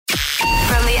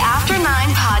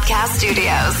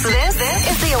Studios. This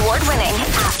is the award-winning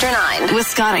After 9 with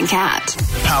Scott and Kat.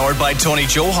 Powered by Tony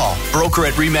Johal, broker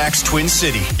at RE/MAX Twin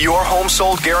City. Your home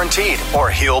sold guaranteed, or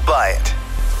he'll buy it.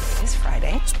 It's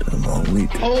Friday. It's been a long week.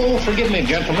 Oh, forgive me,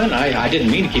 gentlemen. I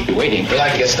didn't mean to keep you waiting. We'd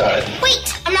like to get started.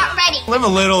 Wait, I'm not ready. Live a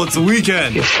little, it's a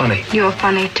weekend. You're funny. You're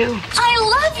funny, too. I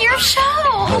love your show.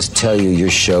 I must tell you, your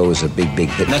show is a big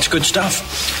hit. That's good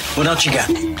stuff. What else you got?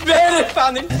 Very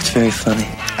funny. That's very funny.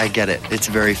 I get it. It's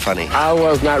very funny. I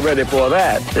was not ready for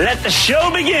that. Let the show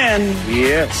begin.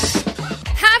 Yes.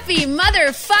 Happy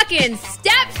motherfucking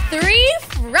Step 3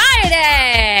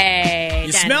 Friday!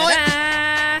 You smell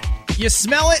it? You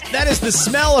smell it? That is the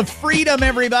smell of freedom,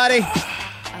 everybody.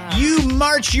 You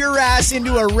march your ass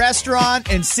into a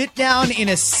restaurant and sit down in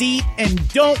a seat and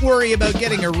don't worry about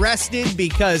getting arrested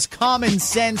because common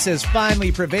sense has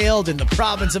finally prevailed in the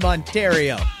province of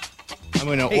Ontario. I'm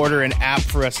going to order an app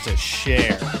for us to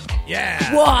share.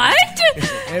 Yeah. What?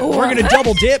 We're going to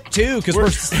double dip, too, because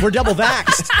we're double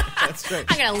vaxxed. That's right.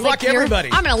 Fuck everybody.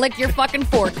 I'm going to lick your fucking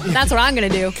fork. That's what I'm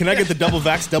going to do. Can I get the double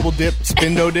vax, double dip,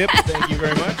 spindo dip? Thank you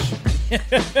very much.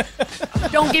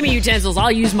 Don't give me utensils.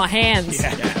 I'll use my hands.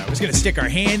 Yeah, we're just going to stick our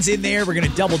hands in there. We're going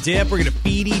to double dip. We're going to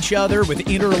feed each other with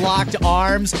interlocked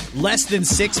arms less than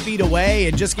 6 feet away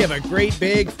and just give a great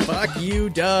big fuck you,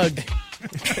 Doug.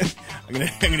 I'm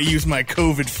gonna use my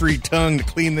COVID-free tongue to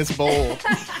clean this bowl.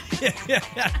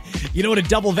 You know what a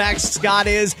double vax Scott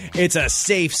is? It's a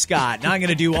safe Scott. Now I'm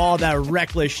gonna do all that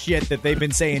reckless shit that they've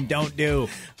been saying don't do.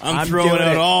 I'm throwing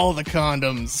out all the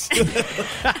condoms.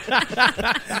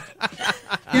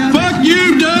 Fuck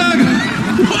you, Doug!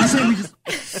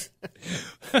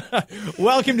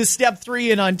 Welcome to Step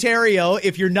 3 in Ontario.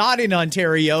 If you're not in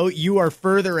Ontario, you are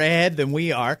further ahead than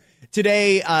we are.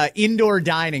 Today, indoor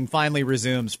dining finally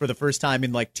resumes for the first time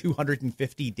in like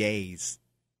 250 days.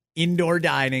 Indoor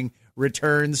dining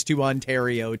returns to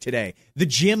Ontario today. The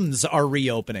gyms are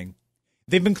reopening.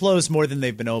 They've been closed more than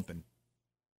they've been open.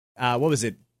 What was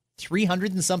it?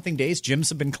 300 and something days gyms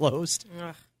have been closed.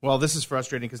 Well, this is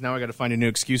frustrating because now I got to find a new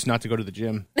excuse not to go to the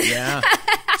gym. Yeah.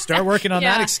 Start working on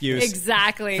that excuse.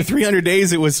 Exactly. For 300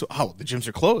 days, it was, the gyms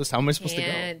are closed. How am I supposed to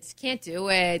go? Can't do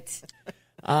it.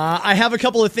 I have a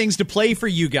couple of things to play for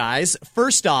you guys.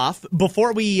 First off,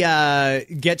 before we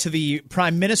get to the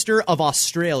Prime Minister of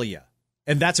Australia,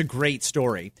 and that's a great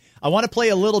story, I want to play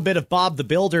a little bit of Bob the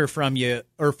Builder for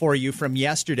you from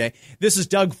yesterday. This is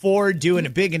Doug Ford doing a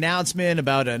big announcement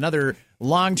about another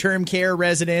long-term care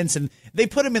residence, and they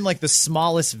put him in like the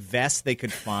smallest vest they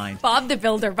could find. Bob the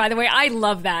Builder, by the way, I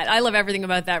love that. I love everything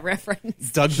about that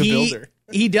reference. Doug the Builder.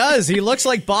 He does. He looks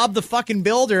like Bob the fucking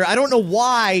Builder. I don't know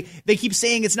why they keep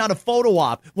saying it's not a photo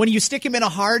op. When you stick him in a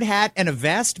hard hat and a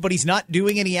vest, but he's not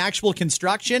doing any actual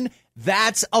construction,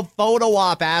 that's a photo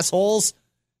op, assholes.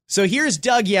 So here's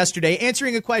Doug yesterday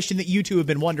answering a question that you two have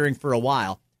been wondering for a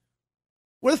while.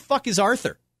 Where the fuck is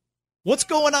Arthur? What's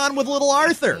going on with little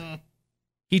Arthur?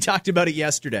 He talked about it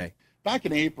yesterday. Back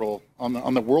in April,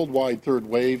 on the worldwide third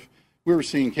wave, we were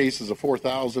seeing cases of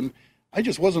 4,000. I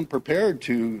just wasn't prepared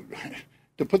to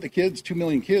put the kids, 2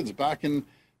 million kids, back in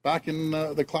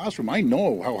the classroom. I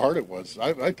know how hard it was.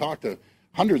 I talked to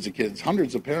hundreds of kids,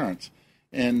 hundreds of parents,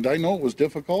 and I know it was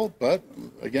difficult. But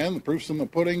again, the proof's in the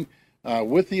pudding.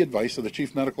 With the advice of the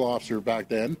chief medical officer back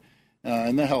then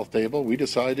and the health table, we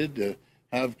decided to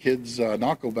have kids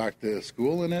not go back to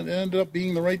school, and it ended up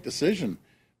being the right decision.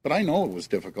 But I know it was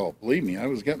difficult. Believe me, I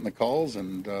was getting the calls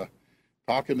and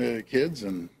talking to kids,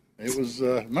 and it was,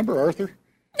 remember Arthur?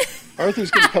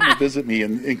 Arthur's going to come and visit me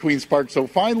in Queen's Park. So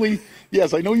finally,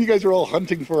 yes, I know you guys are all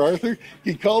hunting for Arthur.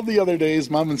 He called the other day, his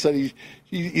mom, and said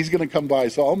he's going to come by.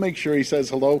 So I'll make sure he says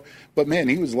hello. But, man,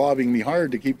 he was lobbying me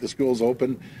hard to keep the schools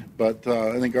open. But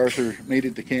I think Arthur made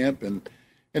it to camp. And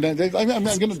I'm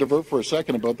going to divert for a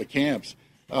second about the camps.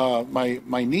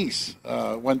 My niece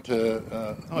went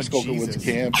to Muskoka Woods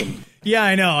Camp. And yeah,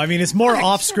 I know. I mean, it's more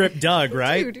off-script Doug,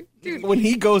 right? Dude. When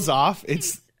he goes off,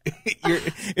 it's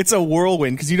a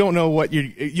whirlwind because you don't know what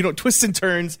twists and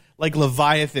turns like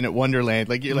Leviathan at Wonderland.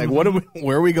 Like you're like,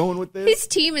 where are we going with this? His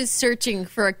team is searching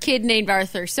for a kid named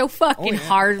Arthur so fucking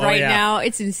hard now.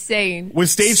 It's insane. With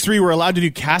stage 3, we're allowed to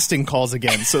do casting calls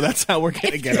again, so that's how we're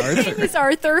going to get Arthur. His name is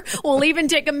Arthur. We'll even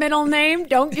take a middle name.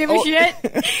 Don't give a shit.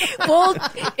 Well,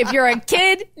 if you're a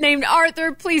kid named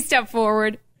Arthur, please step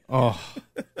forward. Oh.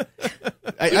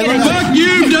 Fuck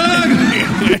you,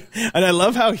 Doug! And I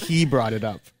love how he brought it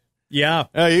up. Yeah.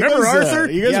 Remember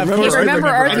Arthur? You guys remember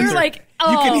Arthur? Like,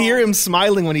 you can hear him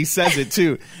smiling when he says it,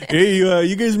 too. Hey,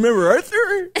 you guys remember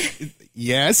Arthur?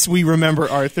 Yes, we remember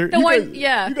Arthur. You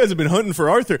guys have been hunting for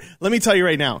Arthur. Let me tell you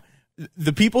right now,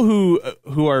 the people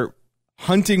who are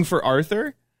hunting for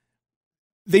Arthur,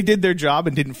 they did their job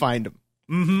and didn't find him.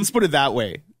 Mm-hmm. Let's put it that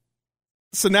way.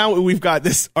 So now we've got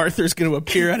this Arthur's going to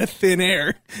appear out of thin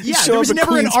air. Yeah, there was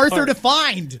never an Arthur to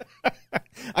find.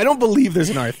 I don't believe there's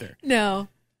an Arthur. No,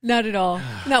 not at all.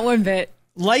 Not one bit.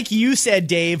 Like you said,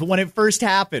 Dave, when it first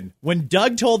happened, when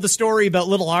Doug told the story about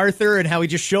little Arthur and how he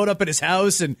just showed up at his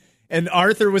house and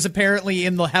Arthur was apparently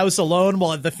in the house alone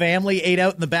while the family ate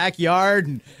out in the backyard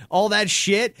and all that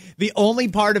shit. The only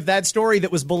part of that story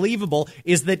that was believable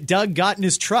is that Doug got in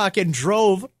his truck and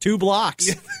drove 2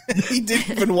 blocks. He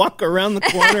didn't even walk around the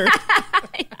corner.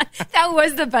 That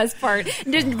was the best part.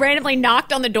 Just randomly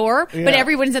knocked on the door, but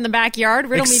everyone's in the backyard.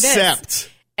 Riddle me this.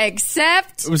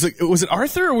 Except was it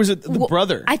Arthur or was it the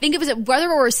brother? I think it was a brother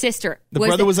or a sister. The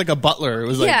brother was like a butler. It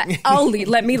was like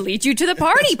let me lead you to the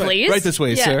party, please. Right this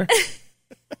way, sir.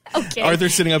 Okay.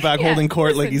 Arthur's sitting up back holding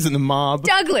court like he's in the mob.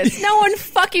 Douglas, no one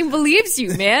fucking believes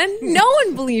you, man. No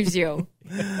one believes you.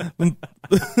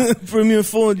 Bring me a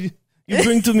phone. You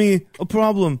bring to me a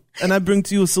problem, and I bring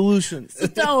to you a solution.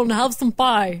 Sit down and have some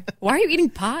pie. Why are you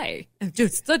eating pie?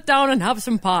 Just sit down and have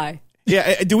some pie.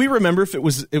 Yeah, do we remember if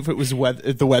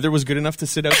the weather was good enough to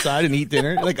sit outside and eat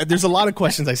dinner? Like, there's a lot of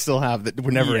questions I still have that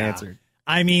were never answered.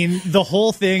 I mean, the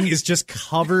whole thing is just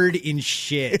covered in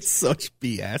shit. It's such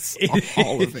BS,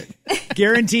 all of it.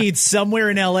 Guaranteed,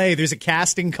 somewhere in LA, there's a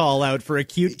casting call out for a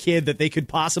cute kid that they could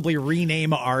possibly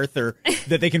rename Arthur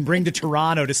that they can bring to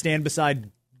Toronto to stand beside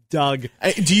Doug.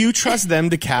 Do you trust them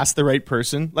to cast the right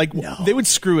person? Like, no. They would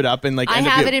screw it up and like. I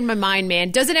have it in my mind,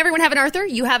 man. Doesn't everyone have an Arthur?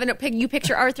 You have you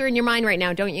picture Arthur in your mind right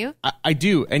now, don't you? I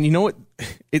do, and you know what?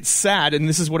 It's sad, and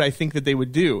this is what I think that they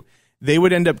would do. They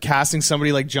would end up casting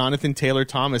somebody like Jonathan Taylor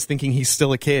Thomas, thinking he's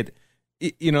still a kid.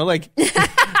 You know, like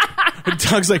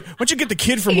Doug's like, why don't you get the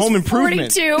kid from Home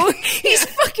Improvement? 42. He's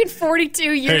fucking 42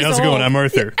 years old. Hey, how's it going? I'm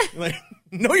Arthur. Like,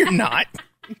 no, you're not.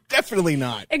 Definitely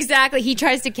not. Exactly. He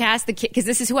tries to cast the kid, because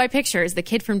this is who I picture, is the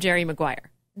kid from Jerry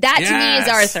Maguire. That to me is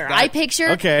Arthur. I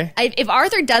picture, if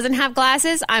Arthur doesn't have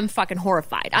glasses, I'm fucking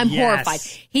horrified. I'm horrified.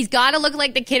 He's got to look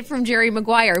like the kid from Jerry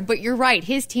Maguire, but you're right.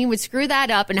 His team would screw that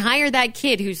up and hire that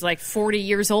kid who's like 40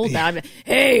 years old now.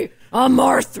 Hey, I'm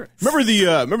Arthur. Remember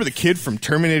the kid from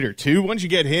Terminator 2? Why don't you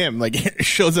get him? Like,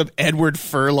 shows up, Edward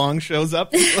Furlong shows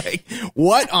up. Like,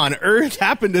 what on earth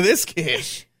happened to this kid?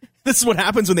 This is what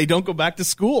happens when they don't go back to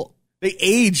school. They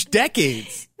age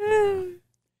decades.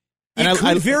 It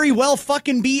could very well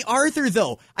fucking be Arthur,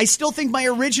 though. I still think my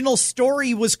original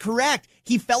story was correct.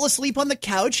 He fell asleep on the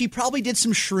couch. He probably did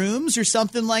some shrooms or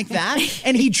something like that.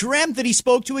 And he dreamt that he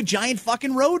spoke to a giant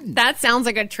fucking rodent. That sounds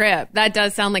like a trip. That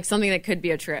does sound like something that could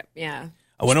be a trip. Yeah.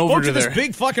 I went over to this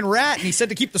big fucking rat, and he said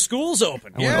to keep the schools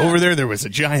open. I went over there. There was a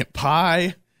giant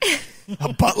pie.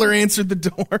 A butler answered the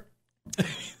door.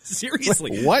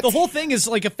 Seriously. Like, what? The whole thing is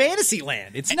like a fantasy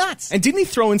land. It's nuts. And didn't he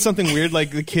throw in something weird,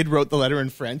 like the kid wrote the letter in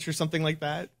French or something like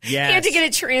that? Yeah. He had to get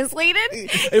it translated?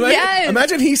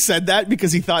 Imagine he said that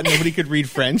because he thought nobody could read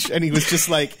French, and he was just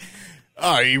like,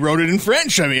 oh, he wrote it in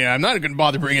French. I mean, I'm not going to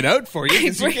bother bringing it out for you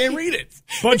because you can't read it.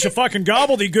 Bunch of fucking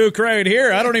gobbledygook right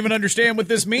here. I don't even understand what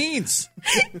this means.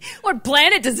 What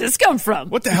planet does this come from?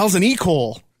 What the hell's an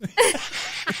e-coal?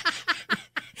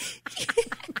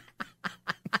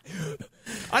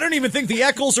 I don't even think the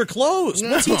Eccles are closed.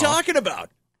 What's he talking about?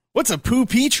 What's a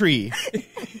poo-pee tree?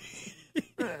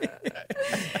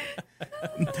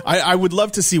 I would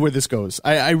love to see where this goes.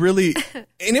 I really,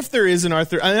 and if there is an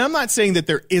Arthur, and I'm not saying that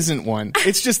there isn't one.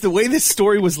 It's just the way this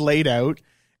story was laid out,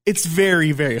 it's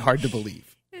very, very hard to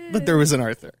believe that there was an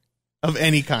Arthur of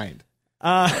any kind.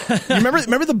 You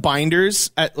remember the binders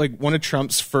at like one of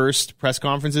Trump's first press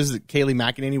conferences that Kayleigh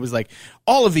McEnany was like,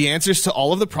 all of the answers to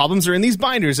all of the problems are in these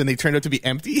binders, and they turned out to be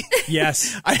empty?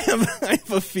 Yes. I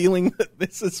have a feeling that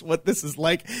this is what this is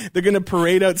like. They're going to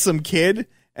parade out some kid,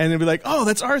 and they'll be like, oh,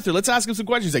 that's Arthur. Let's ask him some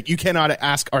questions. Like, you cannot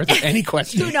ask Arthur any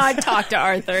questions. Do not talk to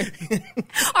Arthur.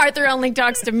 Arthur only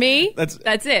talks to me. That's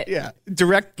it. Yeah.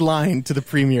 Direct line to the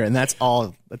premier, and that's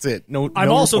all. That's it.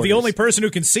 I'm also the only person who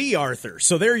can see Arthur.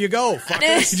 So there you go,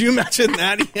 fuckers. Could you imagine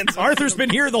that? Arthur's been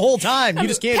here the whole time. You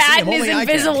just can't see him. Patting his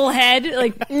invisible head.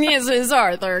 Like, this is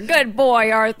Arthur. Good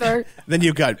boy, Arthur. Then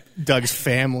you've got Doug's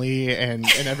family and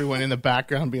everyone in the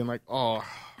background being like, oh,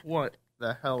 what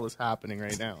the hell is happening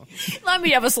right now? Let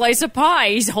me have a slice of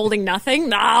pie. He's holding nothing.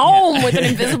 No, with an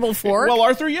invisible fork. Well,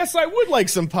 Arthur, yes, I would like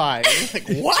some pie. Like,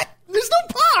 what? There's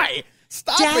no pie.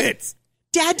 Stop it.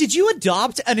 Dad, did you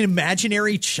adopt an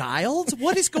imaginary child?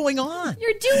 What is going on?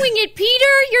 You're doing it,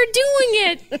 Peter. You're doing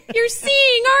it. You're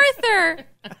seeing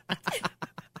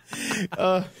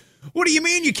Arthur. What do you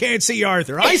mean you can't see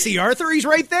Arthur? I see Arthur. He's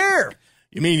right there.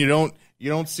 You mean you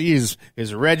don't see his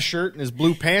red shirt and his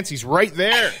blue pants? He's right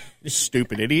there. You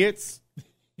stupid idiots.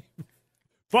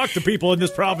 Fuck, the people in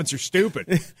this province are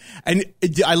stupid. And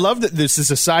I love that this is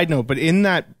a side note, but in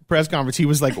that press conference, he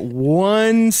was like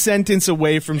one sentence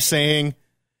away from saying,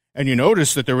 and you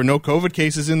notice that there were no COVID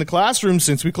cases in the classroom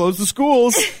since we closed the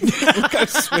schools. I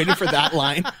was just waiting for that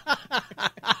line.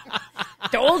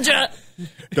 Told ya.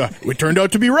 We turned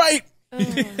out to be right.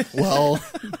 Well,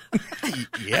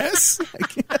 yes,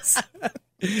 I guess.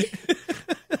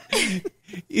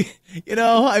 You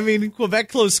know, I mean, Quebec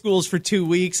closed schools for 2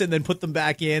 weeks and then put them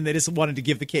back in. They just wanted to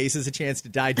give the cases a chance to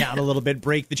die down a little bit,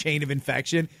 break the chain of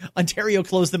infection. Ontario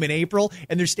closed them in April,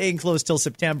 and they're staying closed till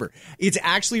September. It's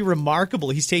actually remarkable.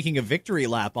 He's taking a victory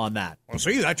lap on that. Well,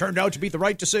 see, that turned out to be the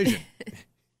right decision.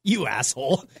 You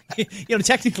asshole. You know,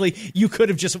 technically, you could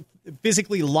have just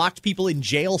physically locked people in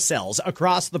jail cells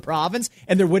across the province,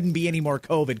 and there wouldn't be any more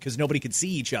COVID because nobody could see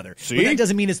each other. See? But that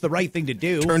doesn't mean it's the right thing to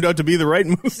do. Turned out to be the right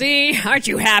move. See, aren't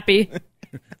you happy?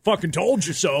 Fucking told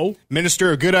you so.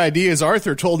 Minister of Good Ideas,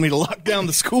 Arthur, told me to lock down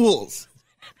the schools.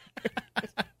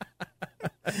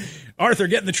 Arthur,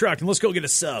 get in the truck and let's go get a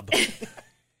sub.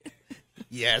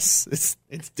 Yes,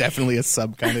 it's definitely a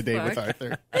sub kind of day with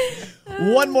Arthur.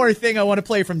 One more thing I want to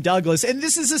play from Douglas, and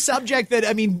this is a subject that,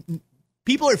 I mean,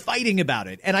 people are fighting about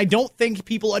it, and I don't think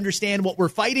people understand what we're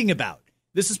fighting about.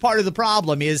 This is part of the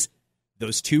problem, is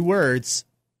those two words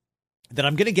that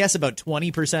I'm going to guess about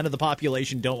 20% of the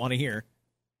population don't want to hear.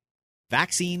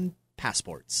 Vaccine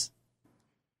passports.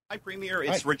 Hi, Premier.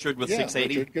 It's Richard with Yeah,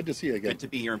 680. Richard, good to see you again. Good to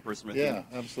be here in person with you. Yeah,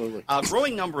 absolutely. A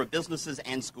growing number of businesses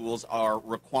and schools are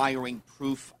requiring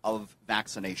proof of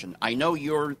vaccination. I know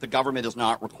the government is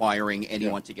not requiring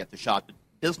anyone to get the shot, but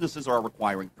businesses are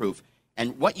requiring proof.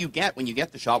 And what you get when you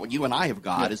get the shot, what you and I have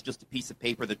got, is just a piece of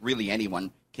paper that really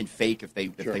anyone can fake if they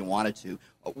wanted to.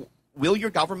 Will your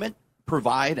government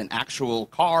provide an actual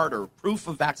card or proof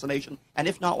of vaccination? And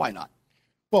if not, why not?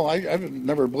 Well, I've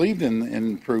never believed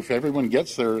in proof. Everyone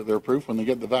gets their proof when they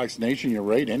get the vaccination. You're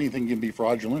right. Anything can be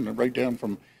fraudulent, right down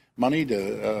from money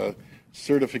to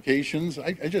certifications.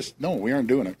 I just, no, we aren't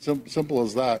doing it. Simple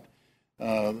as that.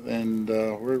 And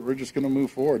we're just going to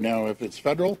move forward. Now, if it's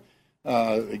federal,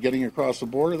 getting across the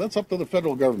border, that's up to the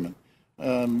federal government.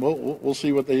 We'll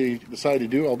see what they decide to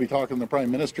do. I'll be talking to the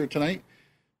Prime Minister tonight.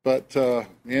 But the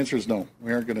answer is no.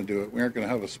 We aren't going to do it. We aren't going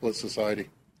to have a split society.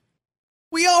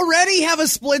 We already have a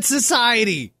split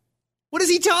society. What is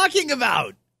he talking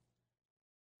about?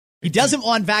 He doesn't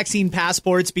want vaccine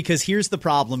passports because here's the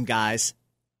problem, guys.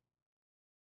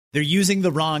 They're using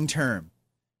the wrong term.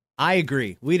 I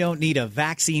agree. We don't need a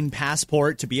vaccine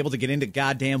passport to be able to get into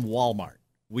goddamn Walmart.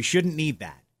 We shouldn't need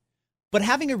that. But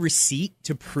having a receipt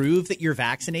to prove that you're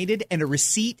vaccinated, and a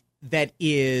receipt that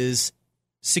is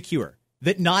secure,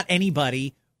 that not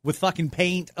anybody with fucking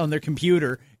paint on their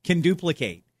computer can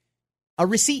duplicate. A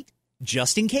receipt,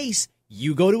 just in case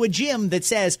you go to a gym that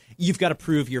says you've got to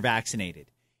prove you're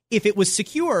vaccinated. If it was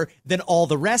secure, then all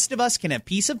the rest of us can have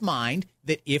peace of mind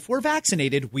that if we're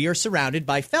vaccinated, we are surrounded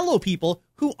by fellow people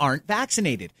who aren't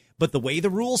vaccinated. But the way the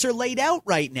rules are laid out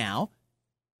right now,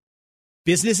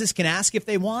 businesses can ask if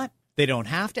they want. They don't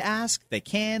have to ask. They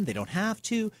can. They don't have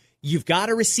to. You've got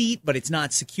a receipt, but it's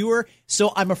not secure.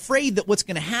 So I'm afraid that what's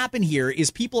going to happen here is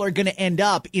people are going to end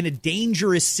up in a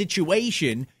dangerous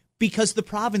situation because the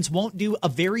province won't do a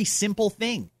very simple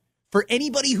thing. For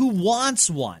anybody who wants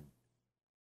one,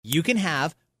 you can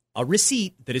have a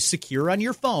receipt that is secure on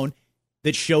your phone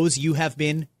that shows you have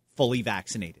been fully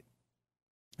vaccinated.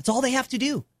 That's all they have to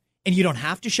do. And you don't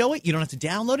have to show it. You don't have to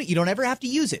download it. You don't ever have to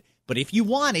use it. But if you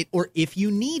want it or if you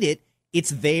need it,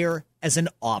 it's there as an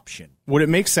option. Would it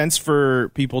make sense for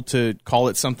people to call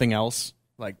it something else,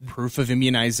 like proof of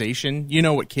immunization? You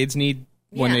know what kids need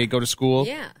when they go to school?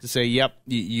 Yeah. To say, yep,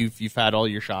 you've had all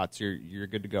your shots. You're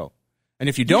good to go. And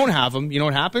if you don't have them, you know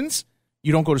what happens?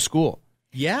 You don't go to school.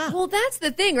 Yeah. Well, that's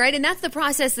the thing, right? And that's the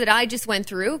process that I just went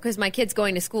through because my kid's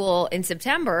going to school in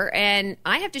September, and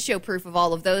I have to show proof of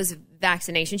all of those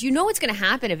vaccinations. You know what's going to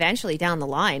happen eventually down the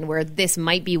line where this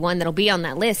might be one that'll be on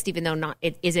that list, even though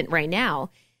it isn't right now.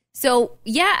 So,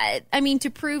 yeah, I mean, to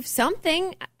prove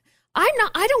something,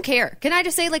 I don't care. Can I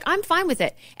just say, I'm fine with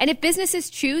it. And if businesses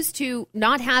choose to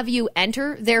not have you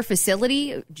enter their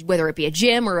facility, whether it be a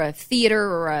gym or a theater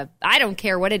or I don't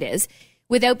care what it is,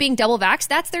 without being double vaxxed,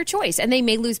 that's their choice, and they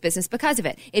may lose business because of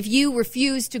it. If you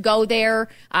refuse to go there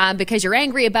because you're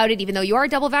angry about it, even though you are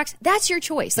double vaxxed, that's your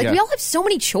choice. We all have so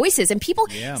many choices, and people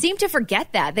seem to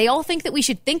forget that. They all think that we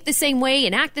should think the same way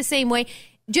and act the same way.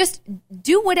 Just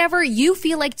do whatever you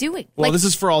feel like doing. Well, this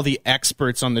is for all the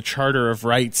experts on the Charter of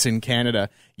Rights in Canada.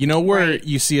 You know where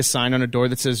you see a sign on a door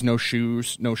that says no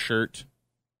shoes, no shirt,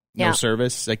 no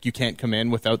service? You can't come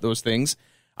in without those things.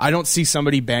 I don't see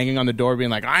somebody banging on the door being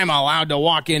like, I'm allowed to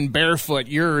walk in barefoot.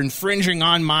 You're infringing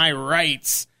on my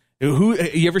rights.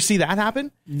 You ever see that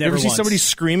happen? Never see once. somebody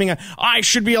screaming, I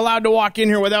should be allowed to walk in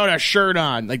here without a shirt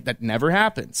on. Like, that never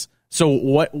happens. So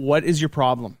what is your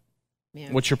problem?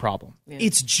 Yeah. What's your problem? Yeah.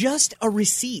 It's just a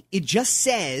receipt. It just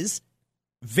says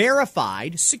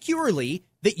verified securely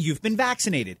that you've been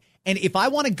vaccinated. And if I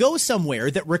want to go somewhere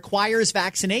that requires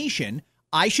vaccination,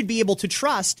 I should be able to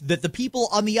trust that the people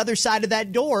on the other side of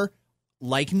that door,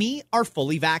 like me, are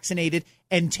fully vaccinated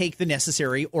and take the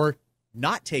necessary or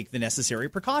not take the necessary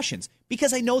precautions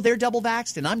because I know they're double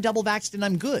vaxxed and I'm double vaxxed and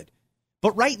I'm good.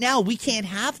 But right now, we can't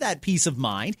have that peace of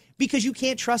mind because you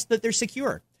can't trust that they're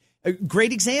secure. A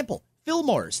great example,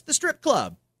 Fillmore's, the strip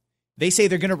club. They say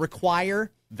they're going to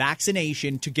require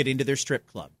vaccination to get into their strip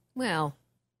club. Well,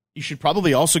 you should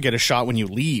probably also get a shot when you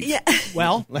leave. Yeah.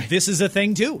 Well, this is a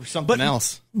thing, too. Something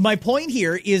else. My point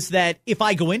here is that if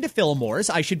I go into Fillmore's,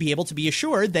 I should be able to be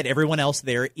assured that everyone else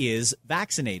there is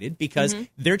vaccinated because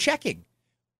they're checking.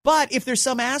 But if there's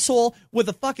some asshole with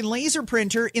a fucking laser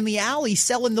printer in the alley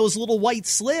selling those little white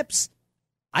slips,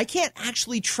 I can't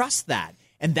actually trust that.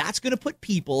 And that's going to put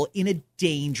people in a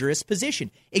dangerous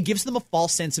position. It gives them a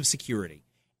false sense of security.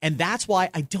 And that's why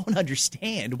I don't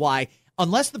understand why,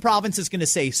 unless the province is going to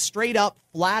say straight up,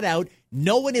 flat out,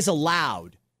 no one is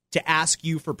allowed to ask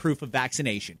you for proof of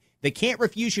vaccination. They can't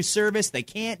refuse your service. They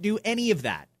can't do any of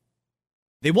that.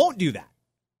 They won't do that.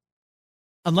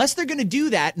 Unless they're going to do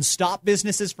that and stop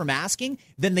businesses from asking,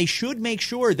 then they should make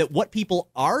sure that what people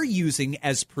are using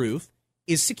as proof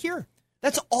is secure.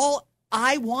 That's all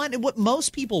I want and what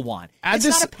most people want. It's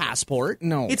not a passport.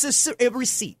 No. It's a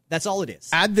receipt. That's all it is.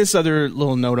 Add this other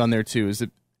little note on there, too, is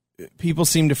that people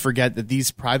seem to forget that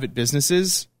these private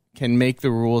businesses can make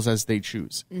the rules as they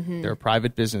choose. They're a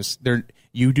private business.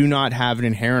 You do not have an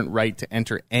inherent right to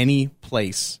enter any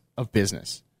place of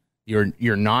business.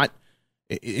 You're not.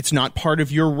 It's not part of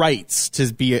your rights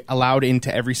to be allowed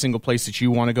into every single place that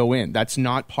you want to go in. That's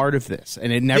not part of this.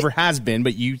 And it never has been,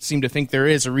 but you seem to think there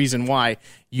is a reason why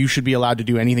you should be allowed to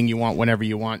do anything you want whenever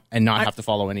you want and not have to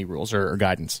follow any rules or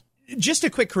guidance. Just a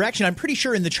quick correction. I'm pretty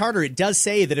sure in the charter it does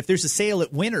say that if there's a sale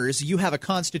at Winners, you have a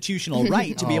constitutional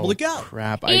right to be able to go.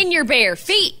 Crap. In your bare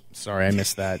feet. Sorry, I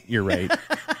missed that. You're right.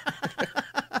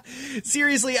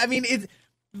 Seriously, I mean,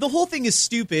 the whole thing is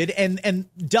stupid, and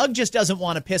Doug just doesn't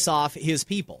want to piss off his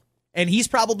people. And he's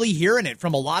probably hearing it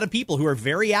from a lot of people who are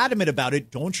very adamant about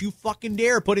it. Don't you fucking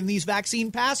dare put in these vaccine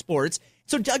passports.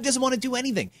 So Doug doesn't want to do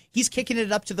anything. He's kicking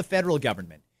it up to the federal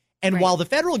government. And while the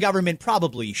federal government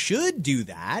probably should do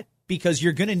that, because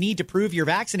you're going to need to prove you're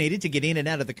vaccinated to get in and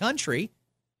out of the country,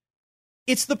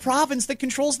 it's the province that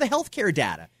controls the healthcare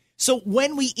data. So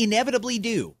when we inevitably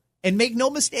do, and make no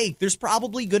mistake, there's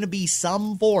probably going to be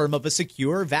some form of a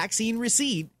secure vaccine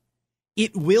receipt.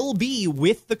 It will be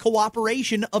with the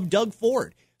cooperation of Doug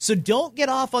Ford. So don't get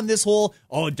off on this whole,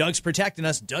 Doug's protecting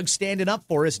us, Doug's standing up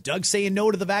for us, Doug's saying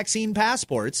no to the vaccine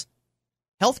passports.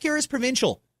 Healthcare is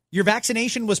provincial. Your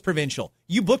vaccination was provincial.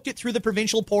 You booked it through the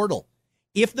provincial portal.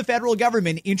 If the federal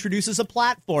government introduces a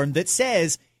platform that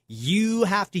says you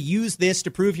have to use this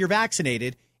to prove you're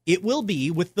vaccinated, it will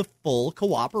be with the full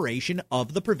cooperation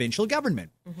of the provincial government.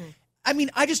 I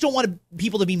mean, I just don't want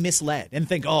people to be misled and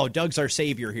think, Doug's our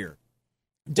savior here.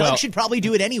 Doug should probably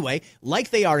do it anyway,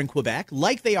 like they are in Quebec,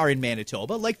 like they are in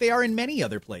Manitoba, like they are in many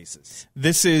other places.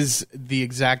 This is the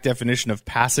exact definition of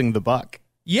passing the buck.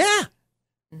 Yeah.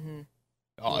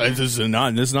 This is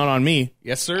not on me.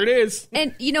 Yes, sir, it is.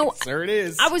 And, yes, sir, it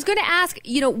is. I was going to ask,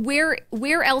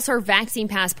 where else are vaccine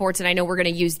passports? And I know we're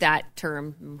going to use that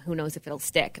term. Who knows if it'll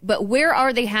stick. But where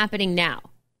are they happening now?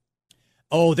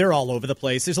 Oh, they're all over the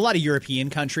place. There's a lot of European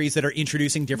countries that are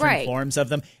introducing different forms of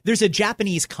them. There's a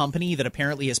Japanese company that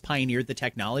apparently has pioneered the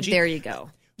technology. There you go.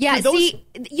 Yeah, see,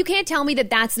 you can't tell me that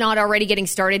that's not already getting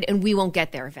started and we won't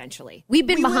get there eventually. We've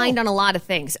been behind on a lot of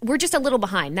things. We're just a little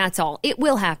behind, that's all. It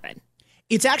will happen.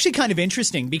 It's actually kind of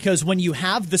interesting because when you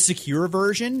have the secure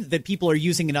version that people are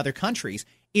using in other countries,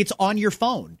 it's on your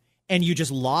phone and you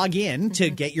just log in to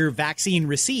get your vaccine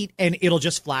receipt and it'll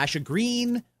just flash a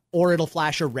green or it'll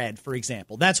flash a red, for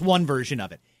example. That's one version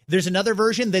of it. There's another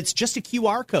version that's just a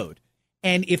QR code.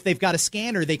 And if they've got a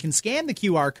scanner, they can scan the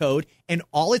QR code and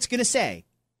all it's going to say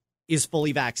is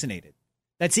fully vaccinated.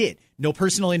 That's it. No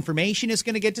personal information is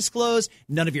going to get disclosed.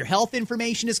 None of your health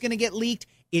information is going to get leaked.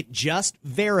 It just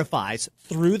verifies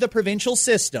through the provincial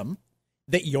system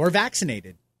that you're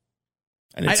vaccinated.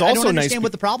 And it's I also don't understand nice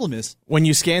what the problem is. When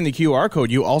you scan the QR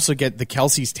code, you also get the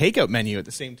Kelsey's takeout menu at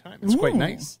the same time. It's quite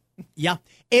nice. Yeah.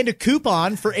 And a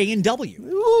coupon for A&W.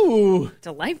 Ooh.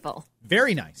 Delightful.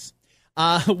 Very nice.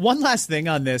 One last thing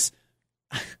on this.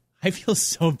 I feel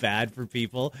so bad for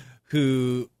people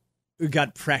who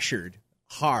got pressured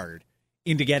hard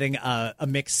into getting a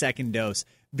mixed second dose,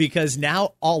 because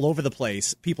now all over the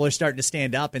place, people are starting to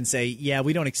stand up and say, yeah,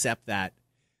 we don't accept that.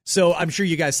 So I'm sure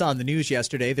you guys saw in the news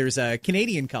yesterday, there's a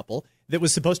Canadian couple that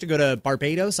was supposed to go to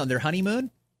Barbados on their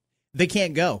honeymoon. They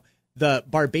can't go. The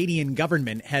Barbadian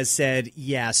government has said,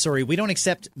 yeah, sorry, we don't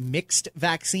accept mixed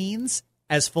vaccines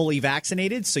as fully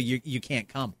vaccinated, so you can't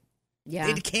come. Yeah.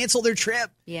 They'd cancel their trip.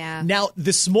 Yeah. Now,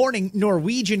 this morning,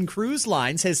 Norwegian Cruise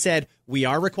Lines has said, we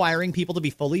are requiring people to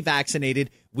be fully vaccinated.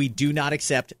 We do not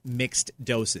accept mixed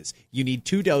doses. You need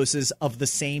 2 doses of the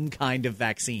same kind of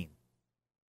vaccine.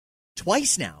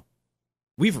 Twice now.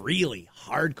 We've really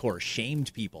hardcore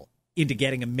shamed people into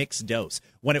getting a mixed dose.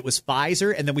 When it was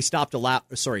Pfizer, and then we stopped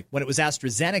when it was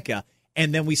AstraZeneca,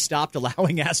 and then we stopped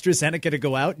allowing AstraZeneca to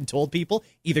go out and told people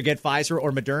either get Pfizer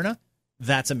or Moderna,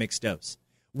 that's a mixed dose.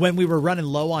 When we were running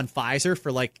low on Pfizer for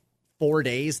like 4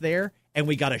 days there, and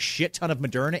we got a shit ton of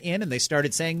Moderna in, and they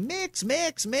started saying, mix,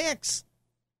 mix, mix.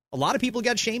 A lot of people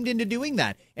got shamed into doing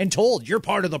that and told, you're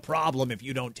part of the problem if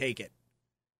you don't take it.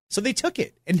 So they took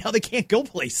it, and now they can't go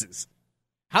places.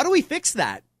 How do we fix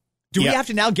that? Do we have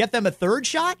to now get them a 3rd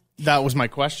shot? That was my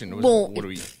question. What do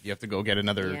you have to go get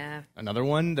another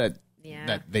one that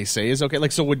they say is okay?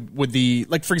 Like, so would the,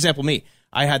 like, for example, me,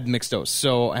 I had the mixed dose.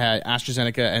 So I had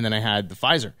AstraZeneca and then I had the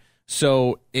Pfizer.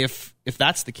 So if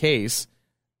that's the case,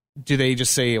 do they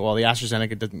just say, well, the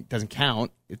AstraZeneca doesn't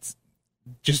count? It's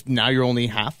just now you're only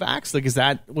half vaxxed? Like, is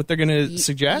that what they're going to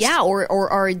suggest? Yeah, or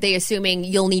are they assuming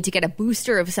you'll need to get a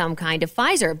booster of some kind of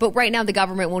Pfizer? But right now the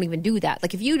government won't even do that.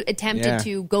 Like, if you attempted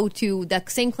to go to the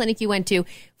same clinic you went to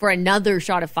for another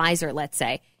shot of Pfizer, let's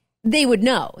say, they would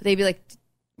know. They'd be like,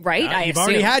 right? You've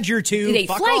already had your 2. They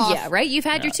Fuck flag off. you, right? You've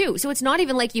had your 2. So it's not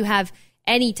even like you have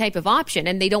any type of option.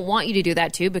 And they don't want you to do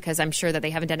that too, because I'm sure that they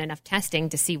haven't done enough testing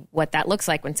to see what that looks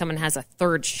like when someone has a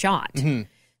 3rd shot. Mm-hmm.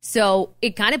 So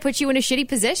it kind of puts you in a shitty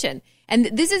position. And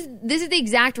this is the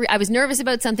exact I was nervous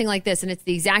about something like this, and it's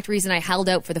the exact reason I held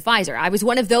out for the Pfizer. I was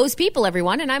one of those people,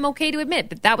 everyone, and I'm okay to admit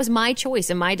that that was my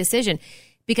choice and my decision,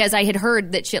 because I had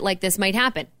heard that shit like this might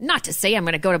happen. Not to say I'm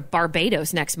going to go to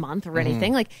Barbados next month or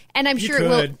anything. And I'm sure it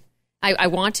will. I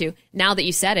want to, now that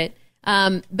you said it.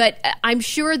 But I'm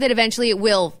sure that eventually it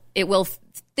will,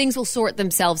 things will sort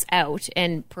themselves out,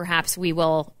 and perhaps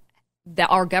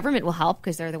our government will help,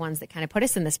 because they're the ones that kind of put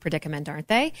us in this predicament, aren't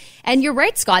they? And you're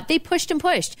right, Scott. They pushed and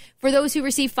pushed for those who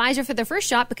received Pfizer for their first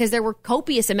shot, because there were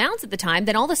copious amounts at the time.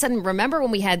 Then all of a sudden, remember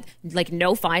when we had like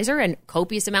no Pfizer and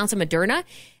copious amounts of Moderna,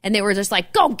 and they were just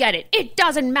like, go get it. It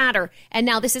doesn't matter. And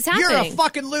now this is happening. You're a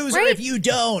fucking loser if you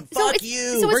don't. Fuck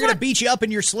you. We're going to beat you up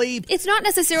in your sleep. It's not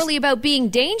necessarily about being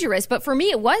dangerous, but for me,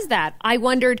 it was that. I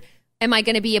wondered, am I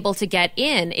going to be able to get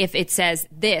in if it says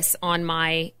this on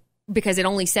my... because it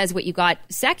only says what you got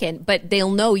second, but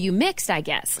they'll know you mixed, I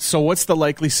guess. So what's the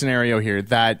likely scenario here?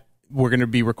 That we're going to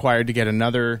be required to get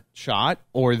another shot,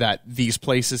 or that these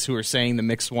places who are saying the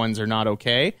mixed ones are not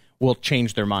okay will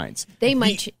change their minds? They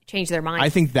might change their minds. I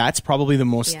think that's probably the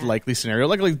most likely scenario.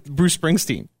 Like Bruce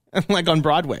Springsteen, like on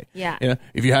Broadway. Yeah. You know,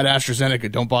 if you had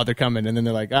AstraZeneca, don't bother coming. And then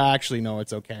they're like, actually, no,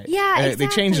 it's okay. Yeah, and exactly.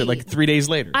 They changed it like 3 days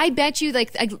later. I bet you,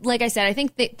 like I said, I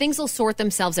think things will sort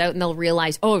themselves out, and they'll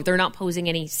realize, oh, they're not posing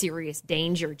any serious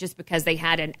danger just because they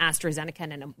had an AstraZeneca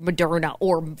and a Moderna,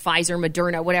 or Pfizer,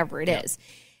 Moderna, whatever it is.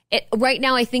 Right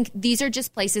now, I think these are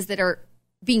just places that are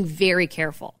being very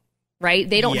careful. Right?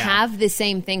 They don't have the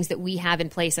same things that we have in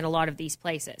place in a lot of these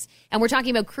places. And we're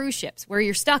talking about cruise ships, where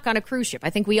you're stuck on a cruise ship.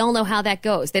 I think we all know how that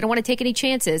goes. They don't want to take any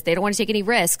chances. They don't want to take any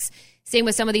risks. Same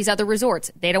with some of these other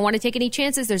resorts. They don't want to take any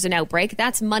chances. There's an outbreak.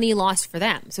 That's money lost for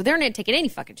them. So they're not taking any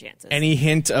fucking chances. Any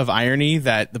hint of irony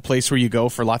that the place where you go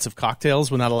for lots of cocktails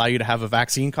will not allow you to have a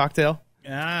vaccine cocktail?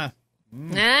 What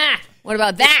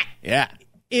about that? Yeah.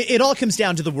 It all comes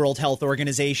down to the World Health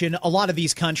Organization. A lot of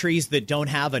these countries that don't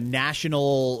have a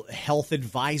national health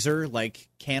advisor like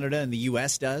Canada and the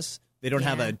U.S. does, they don't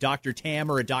have a Dr. Tam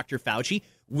or a Dr. Fauci,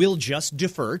 will just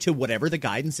defer to whatever the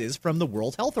guidance is from the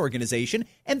World Health Organization,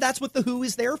 and that's what the WHO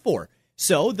is there for.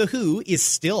 So the WHO is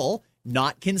still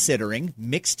not considering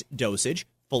mixed dosage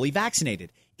fully vaccinated.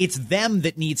 It's them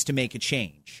that needs to make a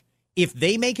change. If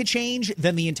they make a change,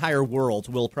 then the entire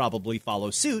world will probably follow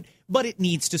suit, but it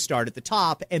needs to start at the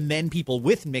top, and then people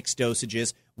with mixed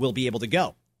dosages will be able to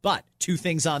go. But 2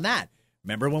 things on that.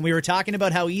 Remember when we were talking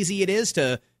about how easy it is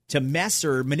to mess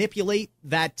or manipulate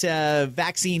that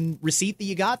vaccine receipt that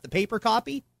you got, the paper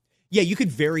copy? Yeah, you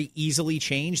could very easily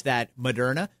change that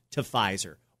Moderna to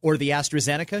Pfizer, or the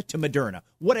AstraZeneca to Moderna,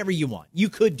 whatever you want. You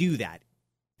could do that.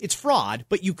 It's fraud,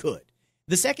 but you could.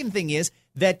 The second thing is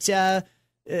that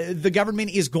the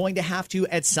government is going to have to,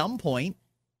 at some point,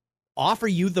 offer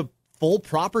you the full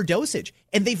proper dosage.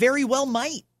 And they very well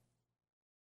might.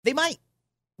 They might,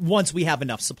 once we have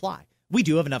enough supply. We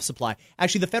do have enough supply.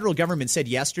 Actually, the federal government said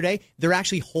yesterday they're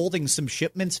actually holding some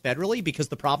shipments federally because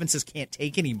the provinces can't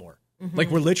take anymore. Mm-hmm.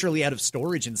 Like, we're literally out of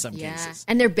storage in some cases.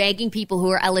 And they're begging people who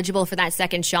are eligible for that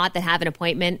second shot that have an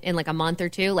appointment in like a month or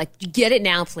two, like, get it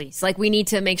now, please. Like, we need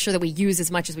to make sure that we use as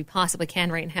much as we possibly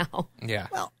can right now. Yeah.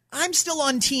 Well, I'm still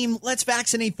on team, let's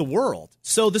vaccinate the world.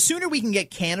 So the sooner we can get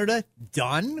Canada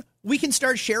done, we can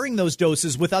start sharing those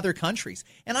doses with other countries.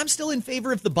 And I'm still in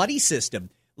favor of the buddy system.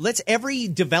 Let's every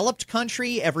developed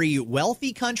country, every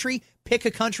wealthy country, pick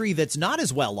a country that's not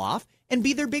as well off and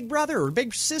be their big brother or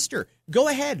big sister. Go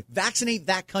ahead, vaccinate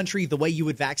that country the way you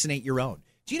would vaccinate your own.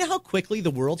 Do you know how quickly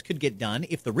the world could get done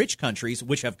if the rich countries,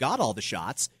 which have got all the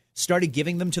shots, started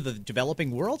giving them to the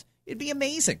developing world? It'd be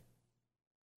amazing.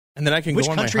 And then I can Which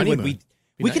go on my country honeymoon. would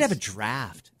we could have a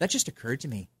draft. That just occurred to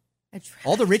me.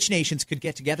 All the rich nations could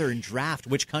get together and draft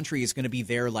which country is going to be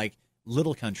their like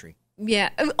little country. Yeah.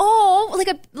 Oh,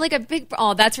 like a big.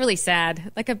 Oh, that's really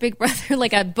sad. Like a big brother,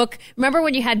 like a book. Remember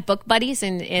when you had book buddies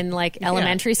in like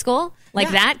elementary school,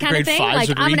 like that kind of thing. Like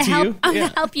I'm gonna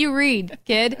help you read,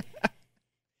 kid.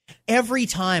 Every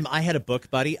time I had a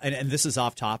book buddy, and this is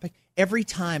off topic. Every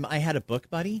time I had a book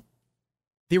buddy,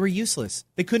 they were useless.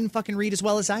 They couldn't fucking read as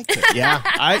well as I could.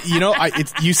 Yeah,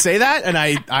 you say that, and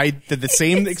I did the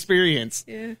same experience.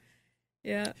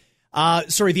 Yeah.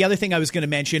 Sorry, the other thing I was going to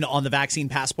mention on the vaccine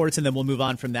passports, and then we'll move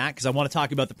on from that, because I want to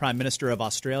talk about the Prime Minister of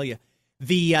Australia.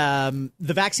 The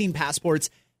vaccine passports,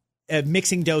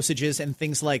 mixing dosages and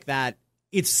things like that,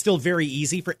 it's still very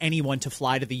easy for anyone to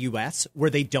fly to the U.S. where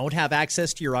they don't have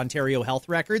access to your Ontario health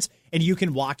records, and you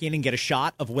can walk in and get a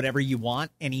shot of whatever you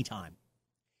want anytime.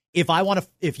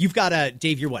 If you've got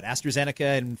Dave, you're what,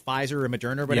 AstraZeneca and Pfizer or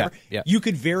Moderna or whatever, you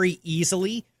could very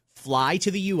easily fly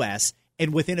to the U.S.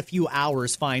 and within a few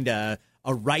hours find a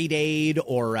Rite Aid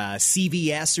or a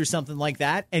CVS or something like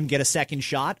that and get a second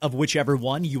shot of whichever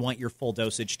one you want your full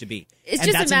dosage to be. It's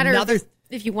just a matter of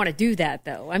if you want to do that,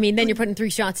 though. I mean, then you're putting 3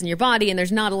 shots in your body, and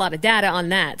there's not a lot of data on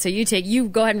that. So you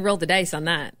go ahead and roll the dice on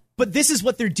that. But this is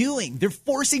what they're doing. They're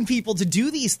forcing people to do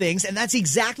these things, and that's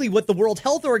exactly what the World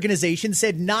Health Organization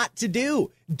said not to do.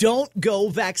 Don't go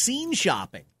vaccine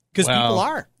shopping. Because people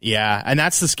are. Yeah, and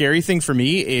that's the scary thing for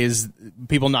me is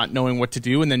people not knowing what to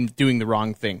do and then doing the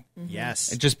wrong thing. Mm-hmm.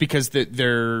 Yes. And just because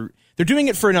they're doing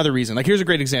it for another reason. Like, here's a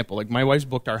great example. Like, my wife's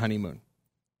booked our honeymoon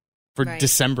for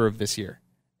December of this year.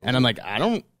 And I'm like, I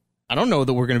don't know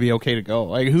that we're going to be okay to go.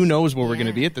 Like, who knows where we're going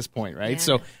to be at this point, right? Yeah.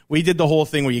 So we did the whole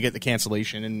thing where you get the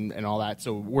cancellation and all that.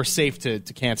 So we're safe to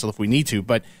cancel if we need to.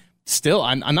 But still,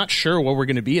 I'm not sure where we're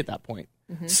going to be at that point.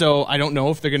 Mm-hmm. So I don't know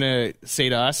if they're going to say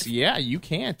to us, you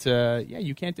can't do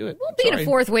it. We'll be in a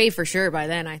fourth wave for sure by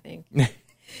then, I think.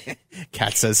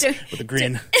 Kat says with a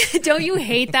grin. Don't you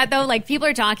hate that, though? Like, people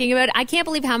are talking about it. I can't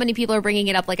believe how many people are bringing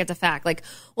it up like it's a fact. Like,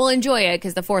 we'll enjoy it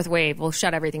because the fourth wave will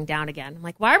shut everything down again. I'm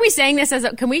like, why are we saying this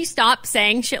can we stop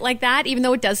saying shit like that, even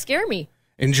though it does scare me?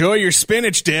 Enjoy your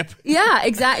spinach dip. Yeah,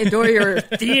 exactly. Enjoy your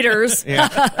theaters.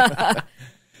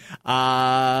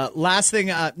 Last thing.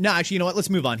 No, actually, you know what? Let's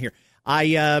move on here. I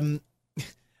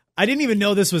didn't even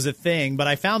know this was a thing, but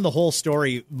I found the whole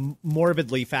story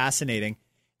morbidly fascinating.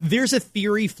 There's a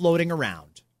theory floating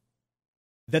around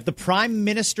that the Prime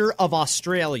Minister of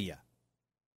Australia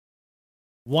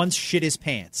once shit his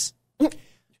pants.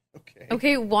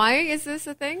 Okay, why is this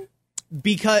a thing?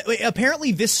 Because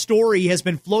apparently this story has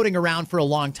been floating around for a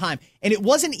long time, and it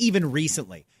wasn't even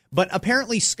recently. But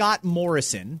apparently Scott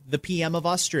Morrison, the PM of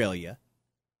Australia,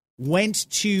 went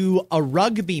to a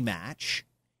rugby match,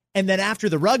 and then after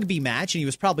the rugby match, and he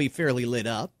was probably fairly lit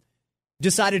up,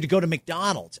 decided to go to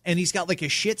McDonald's, and he's got like a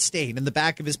shit stain in the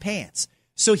back of his pants.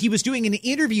 So he was doing an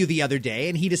interview the other day,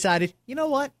 and he decided, you know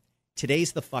what?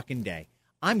 Today's the fucking day.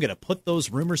 I'm going to put those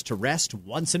rumors to rest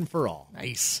once and for all.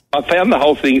 Nice. I found the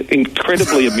whole thing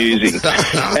incredibly amusing.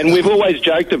 And we've always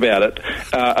joked about it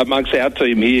amongst our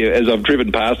team here as I've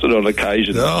driven past it on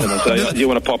occasion. And I say, you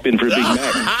want to pop in for a Big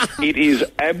Mac? It is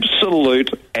absolute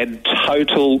and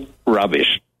total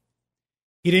rubbish.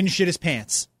 He didn't shit his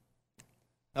pants.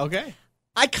 Okay.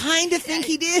 I kind of think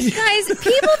he did. Guys,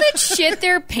 people that shit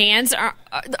their pants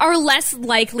are less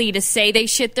likely to say they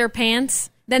shit their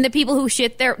pants than the people who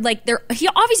shit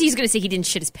obviously he's going to say he didn't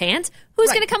shit his pants. Who's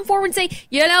going to come forward and say,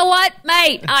 you know what,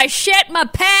 mate, I shit my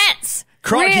pants.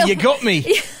 Crikey, you got me.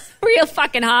 Real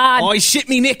fucking hard. I shit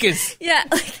me knickers. Yeah,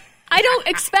 I don't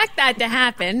expect that to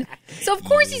happen. So of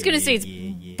course he's going to say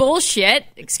it's bullshit,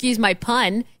 excuse my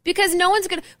pun, because who's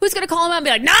going to call him out and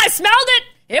be like, nah, I smelled it.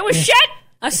 It was shit.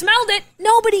 I smelled it.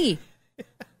 Nobody.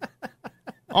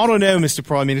 I don't know, Mr.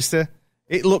 Prime Minister.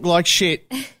 It looked like shit.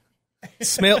 It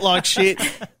smelled like shit.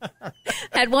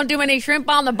 Had one too many shrimp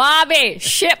on the barbie.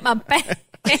 Shit my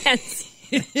pants.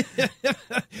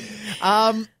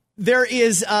 There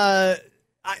is,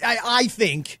 I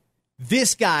think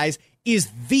this, guys, is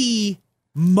the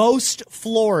most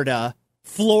Florida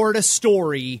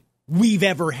story we've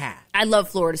ever had. I love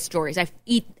Florida stories. I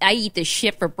eat this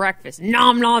shit for breakfast.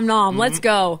 Nom, nom, nom. Let's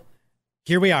go.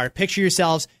 Here we are. Picture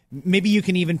yourselves. Maybe you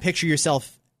can even picture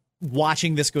yourself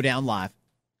watching this go down live.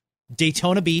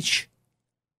 Daytona Beach,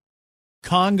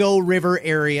 Congo River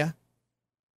area.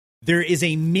 There is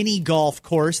a mini golf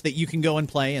course that you can go and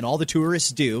play, and all the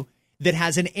tourists do, that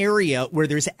has an area where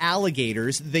there's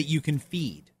alligators that you can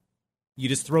feed. You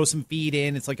just throw some feed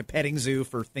in. It's like a petting zoo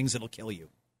for things that'll kill you.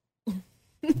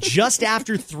 Just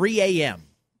after 3 a.m.,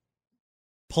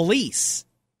 police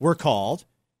were called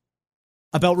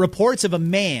about reports of a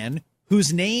man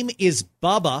whose name is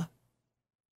Bubba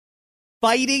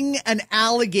fighting an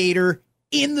alligator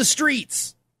in the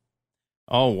streets.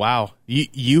 Oh, wow.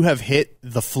 You have hit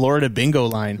the Florida bingo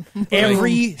line.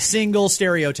 Every single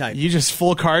stereotype. You just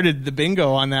full-carded the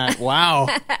bingo on that. Wow.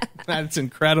 That's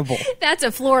incredible. That's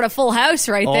a Florida Full House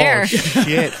right there. Oh,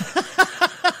 shit.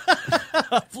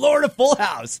 Florida Full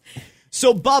House.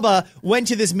 So Bubba went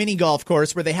to this mini golf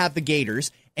course where they have the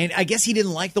gators, and I guess he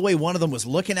didn't like the way one of them was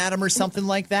looking at him or something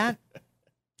like that.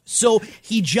 So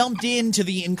he jumped into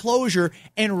the enclosure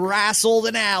and wrestled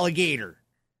an alligator.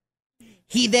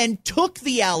 He then took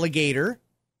the alligator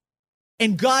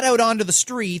and got out onto the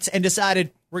streets and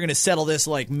decided, we're going to settle this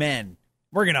like men.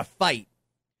 We're going to fight.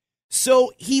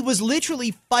 So he was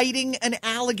literally fighting an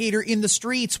alligator in the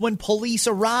streets when police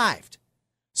arrived.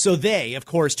 So they, of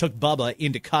course, took Bubba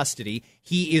into custody.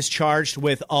 He is charged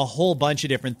with a whole bunch of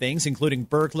different things, including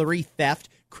burglary, theft,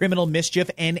 criminal mischief,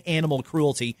 and animal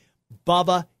cruelty.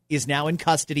 Bubba is now in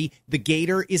custody. The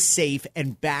gator is safe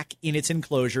and back in its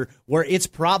enclosure, where it's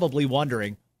probably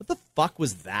wondering, what the fuck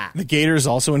was that? The gator is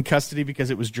also in custody because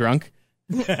it was drunk.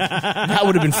 That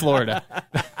would have been Florida.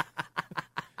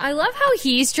 I love how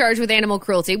he's charged with animal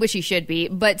cruelty, which he should be,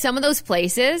 but some of those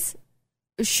places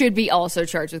should be also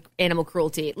charged with animal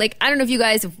cruelty. Like, I don't know if you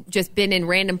guys have just been in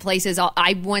random places.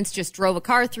 I once just drove a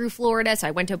car through Florida, so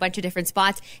I went to a bunch of different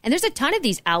spots, and there's a ton of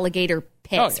these alligator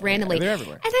pits randomly. Yeah, they're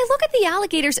everywhere. And I look at the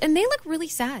alligators, and they look really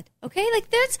sad, okay? Like,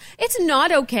 it's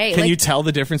not okay. Can you tell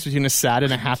the difference between a sad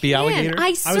and a happy alligator? I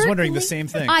was wondering the same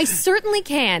thing. I certainly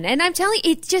can, and I'm telling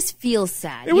you, it just feels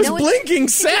sad. It was blinking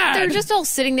sad. They're just all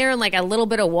sitting there in, like, a little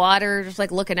bit of water, just,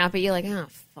 like, looking up at you like, oh,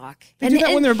 fuck. They do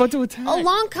that when they're about to attack.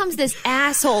 Along comes this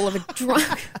asshole of a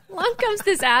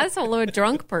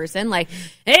drunk person, like,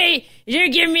 hey, you're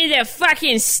giving me the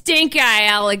fucking stink eye,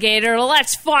 alligator.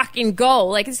 Let's fucking go.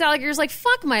 Like, this alligator's like,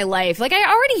 fuck my life. Like, I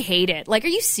already hate it. Like, are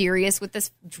you serious with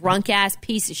this drunk ass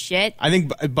piece of shit? I think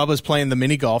Bubba's playing the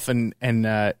mini golf and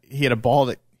he had a ball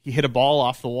that he hit a ball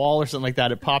off the wall or something like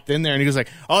that. It popped in there and he was like,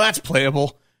 oh, that's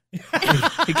playable. He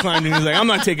climbed in. He was like, I'm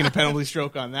not taking a penalty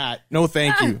stroke on that. No,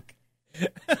 thank you.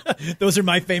 Those are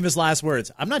my famous last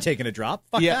words. I'm not taking a drop.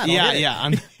 Fuck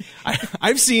that.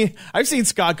 I've seen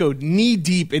Scott go knee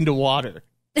deep into water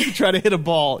to try to hit a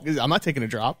ball. I'm not taking a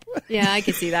drop. Yeah, I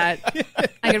could see that.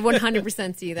 I could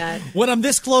 100% see that. When I'm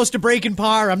this close to breaking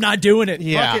par, I'm not doing it.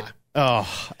 Yeah. Fuck it.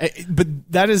 Oh, but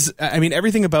that is. I mean,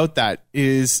 everything about that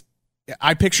is.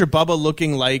 I picture Bubba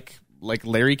looking like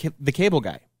Larry the Cable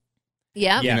Guy.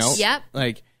 Yeah. You know? Yep.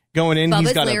 Like. Going in,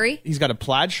 Bubba's he's got a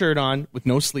plaid shirt on with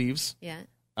no sleeves.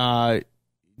 Yeah.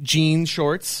 Jean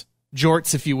shorts,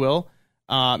 jorts, if you will.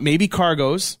 Maybe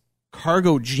cargo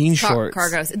jean shorts.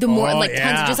 Cargos. The more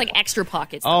tons of just like extra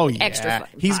pockets. Oh yeah. Extra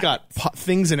He's pockets. got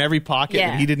things in every pocket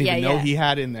that he didn't even know he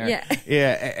had in there. Yeah.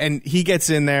 Yeah. And he gets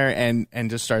in there and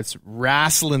just starts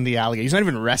wrestling the alligator. He's not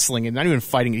even wrestling it, not even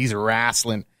fighting it. He's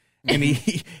wrestling. And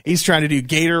he's trying to do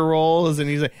gator rolls and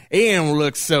he's like, "Damn,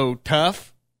 looks so tough."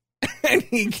 And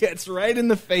he gets right in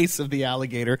the face of the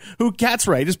alligator, who, cat's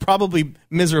right, is probably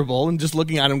miserable and just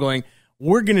looking at him going,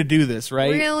 we're going to do this,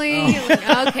 right? Really?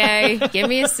 Oh. Okay, give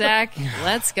me a sec.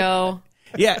 Let's go.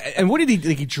 Yeah, and what did he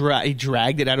he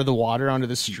dragged it out of the water onto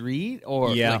the street?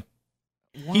 Or wow.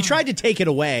 He tried to take it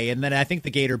away, and then I think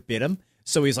the gator bit him.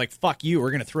 So he's like, fuck you,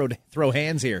 we're going to throw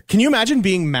hands here. Can you imagine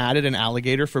being mad at an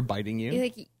alligator for biting you?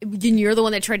 Like, you're the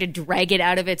one that tried to drag it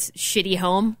out of its shitty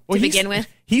home to begin with?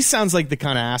 He sounds like the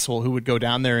kind of asshole who would go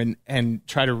down there and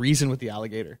try to reason with the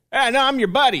alligator. No, I'm your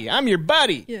buddy.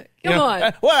 Yeah, come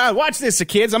on. Well, watch this,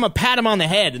 kids. I'm going to pat him on the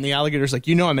head. And the alligator's like,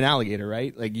 I'm an alligator,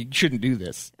 right? Like, you shouldn't do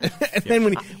this. And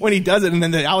then when he does it and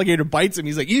then the alligator bites him,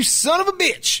 he's like, you son of a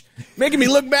bitch, making me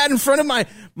look bad in front of my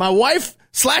wife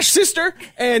slash sister,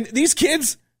 and these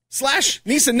kids slash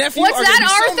niece and nephew. What's are that, gonna be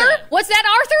so Arthur? mad. What's that,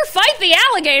 Arthur? Fight the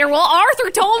alligator. Well, Arthur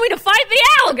told me to fight the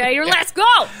alligator. Let's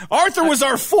go. Arthur was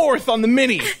our fourth on the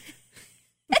mini,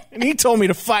 and he told me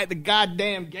to fight the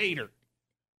goddamn gator.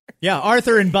 Yeah,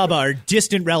 Arthur and Bubba are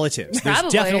distant relatives. There's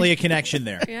Probably. definitely a connection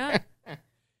there. Yeah.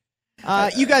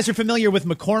 You guys are familiar with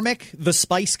McCormick, the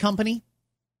spice company?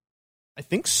 I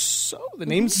think so. The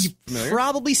name's familiar.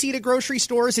 Probably see it at grocery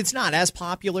stores. It's not as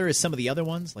popular as some of the other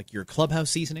ones, like your Clubhouse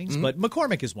seasonings, but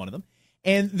McCormick is one of them.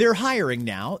 And they're hiring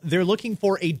now. They're looking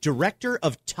for a director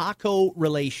of taco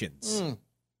relations.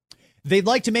 They'd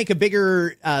like to make a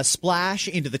bigger splash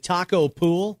into the taco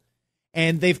pool,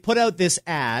 and they've put out this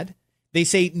ad. They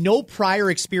say no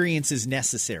prior experience is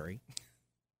necessary.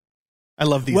 I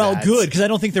love these Well, ads. good, because I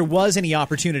don't think there was any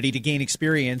opportunity to gain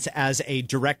experience as a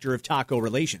director of taco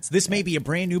relations. This may be a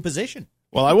brand new position.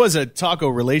 Well, I was a taco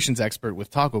relations expert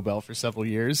with Taco Bell for several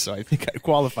years, so I think I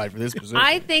qualified for this position.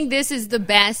 I think this is the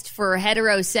best for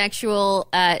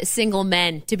heterosexual single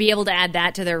men to be able to add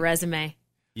that to their resume.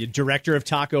 You director of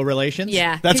taco relations?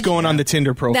 Yeah. That's going on the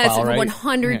Tinder profile, That's right?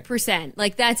 100%.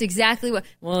 Like, that's exactly what...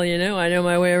 Well, I know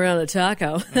my way around a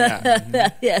taco.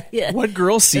 Yeah. What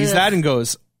girl sees that and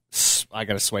goes, I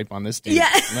got to swipe on this dude? Yeah.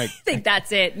 Like, I think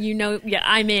that's it.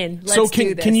 I'm in. Let's so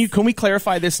do this. can we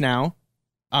clarify this now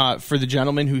for the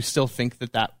gentlemen who still think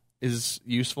that is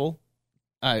useful?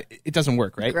 It doesn't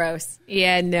work, right? Gross.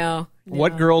 Yeah, no.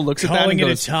 What girl looks at that Calling and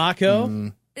it goes, a taco?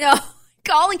 No.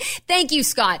 Thank you,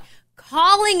 Scott.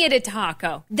 Calling it a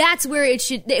taco. That's where it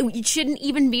shouldn't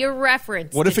even be a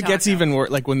reference. What if to it gets taco. even worse?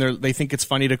 Like when they think it's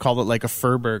funny to call it like a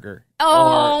fur burger.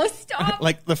 Oh, Or stop.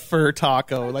 like the fur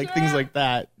taco, like things like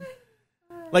that.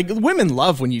 Like women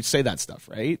love when you say that stuff,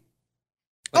 right?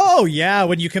 Oh, yeah,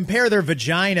 when you compare their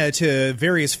vagina to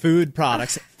various food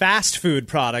products, fast food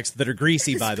products that are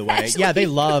greasy, by the way. Yeah, they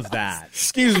love that.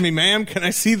 Excuse me, ma'am, can I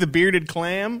see the bearded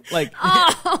clam? Like,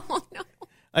 Oh, no.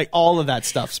 like all of that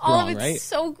stuff's All wrong, of it's right?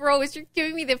 so gross. You're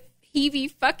giving me the heebie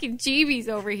fucking jeebies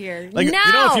over here. Like, no.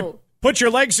 you know, if you put your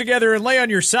legs together and lay on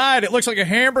your side, it looks like a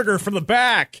hamburger from the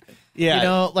back. Yeah. You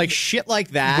know, like shit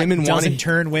like that Women doesn't wanna-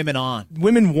 turn women on.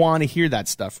 Women want to hear that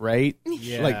stuff, right?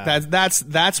 Yeah. Like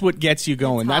that's what gets you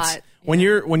going. It's That's hot. when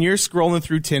you're scrolling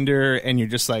through Tinder and you're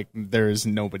just like, there's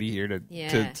nobody here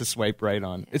Yeah. to swipe right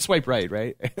on. It's swipe right,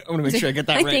 right? I want to make sure I get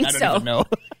that I right. think I don't so. even know.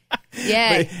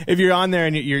 Yeah. But if you're on there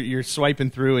and you're swiping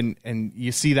through and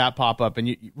you see that pop up and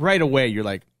you right away you're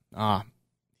like,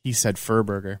 he said fur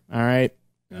burger. All right,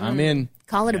 I'm in.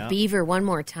 Call it a beaver one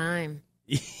more time.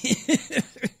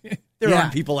 There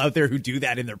aren't people out there who do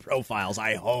that in their profiles,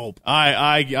 I hope.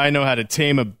 I know how to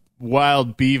tame a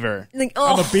wild beaver. Like,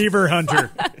 I'm oh, a beaver hunter.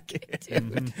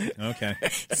 Okay.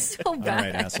 so All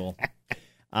bad. right, asshole.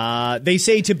 They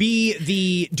say to be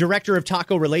the director of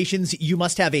taco relations, you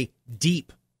must have a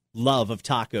deep love of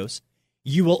tacos.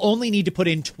 You will only need to put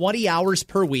in 20 hours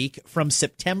per week from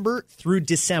September through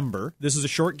December. This is a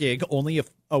short gig, only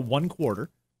a 1 quarter.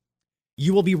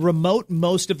 You will be remote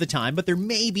most of the time, but there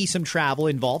may be some travel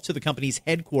involved to the company's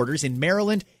headquarters in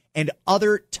Maryland and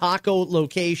other taco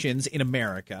locations in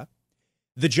America.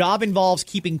 The job involves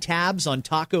keeping tabs on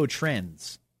taco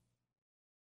trends.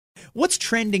 What's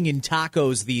trending in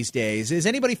tacos these days? Is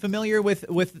anybody familiar with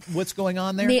what's going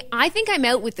on there? I think I'm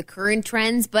out with the current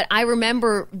trends, but I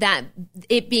remember that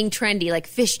it being trendy, like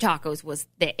fish tacos was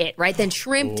it, right? Then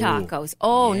shrimp tacos.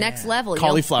 Oh, next level.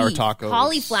 Cauliflower beef, tacos.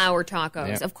 Cauliflower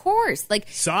tacos, Yeah. of course. Like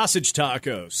Sausage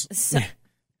tacos.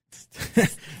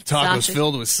 Tacos Sausage.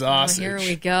 filled with sausage. here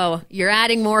we go. You're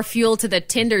adding more fuel to the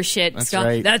Tinder shit. That's Scott.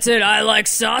 right. That's it. I like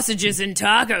sausages and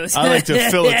tacos. I like to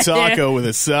fill a taco with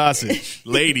a sausage.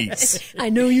 Ladies, I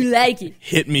know you like it.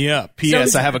 hit me up.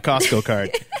 P.S. I have a Costco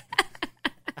card.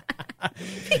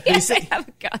 Yes, I have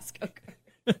a Costco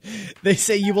card. They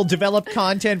say you will develop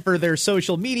content for their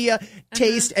social media,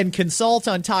 taste and consult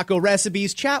on taco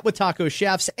recipes, chat with taco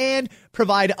chefs, and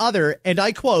provide other, and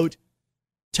I quote,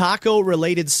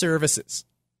 taco-related services.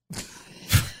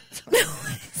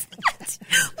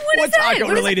 What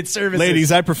taco-related services?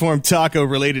 Ladies, I perform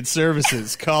taco-related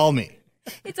services. Call me.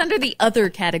 It's under the other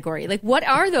category. Like, what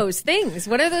are those things?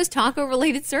 What are those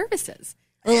taco-related services?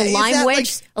 A little Is lime that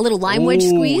wedge, a little lime wedge Ooh,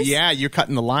 squeeze. yeah, you're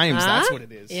cutting the limes. That's Huh? what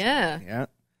it is. Yeah. Yeah.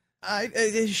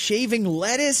 Shaving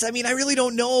lettuce? I mean, I really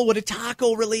don't know what a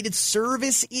taco-related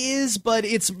service is, but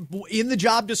it's in the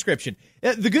job description.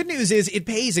 The good news is it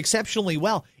pays exceptionally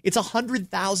well. It's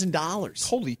 $100,000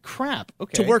 Holy crap.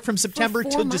 Okay. to work from September For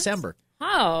 4 to months? December.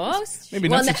 Oh, Maybe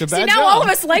not such a see, bad now job. all of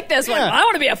us like this one. Yeah. I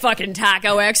want to be a fucking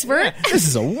taco expert. This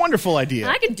is a wonderful idea.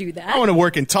 I can do that. I want to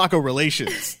work in taco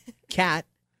relations. Kat,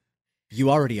 You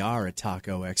already are a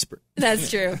taco expert. That's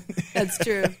true. That's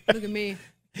true. Look at me.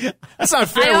 That's not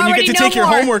fair when you get to take your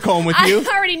homework home with you.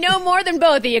 I already know more than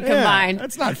both of you combined.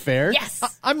 That's not fair. Yes.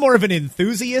 I'm more of an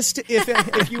enthusiast,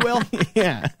 if you will.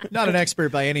 Yeah. Not an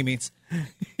expert by any means.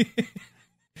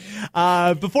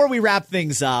 Before we wrap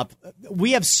things up,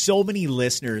 we have so many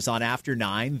listeners on After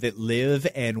 9 that live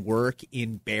and work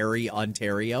in Barrie,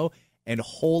 Ontario, and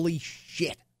holy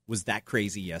shit, was that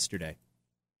crazy yesterday.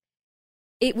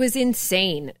 It was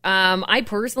insane. I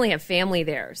personally have family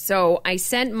there. So I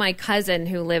sent my cousin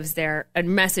who lives there a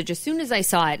message as soon as I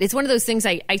saw it. It's one of those things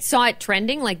I saw it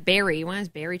trending, like Barrie. Why is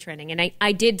Barrie trending? And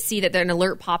I did see that an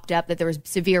alert popped up that there was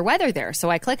severe weather there.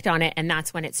 So I clicked on it, and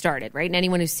that's when it started, right? And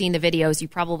anyone who's seen the videos, you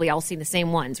probably all seen the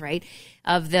same ones, right?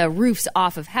 Of the roofs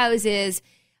off of houses,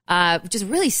 just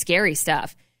really scary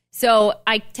stuff. So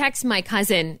I text my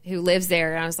cousin who lives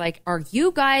there, and I was like, are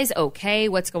you guys okay?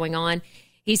 What's going on?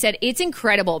 He said, it's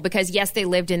incredible because, yes, they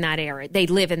lived in that area. They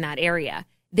live in that area.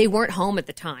 They weren't home at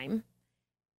the time,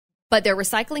 but their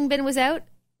recycling bin was out.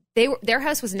 Their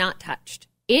house was not touched.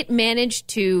 It managed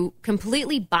to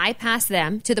completely bypass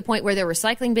them to the point where their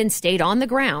recycling bin stayed on the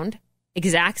ground,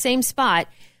 exact same spot,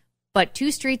 but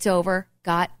 2 streets over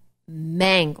got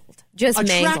mangled. Just a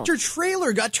mangled. Tractor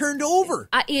trailer got turned over.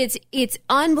 It's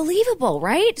unbelievable,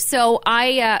 right? So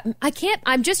I can't.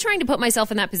 I'm just trying to put myself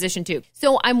in that position too.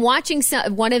 So I'm watching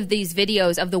one of these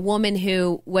videos of the woman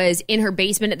who was in her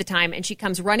basement at the time, and she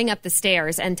comes running up the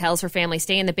stairs and tells her family,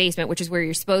 "Stay in the basement," which is where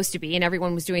you're supposed to be, and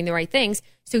everyone was doing the right things.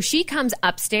 So she comes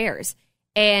upstairs,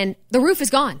 and the roof is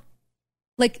gone.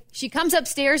 Like, she comes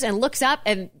upstairs and looks up,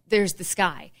 and there's the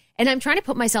sky. And I'm trying to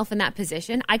put myself in that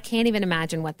position. I can't even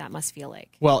imagine what that must feel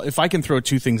like. Well, if I can throw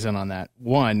 2 things in on that.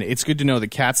 One, it's good to know that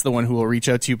Kat's the one who will reach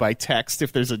out to you by text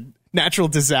if there's a natural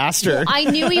disaster. Well, I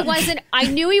knew he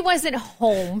wasn't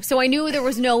home, so I knew there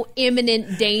was no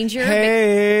imminent danger.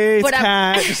 Hey, it's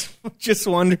Kat. Just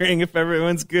wondering if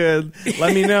everyone's good.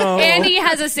 Let me know. And he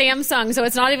has a Samsung, so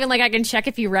it's not even like I can check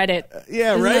if you read it.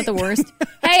 Yeah, Isn't right? that the worst?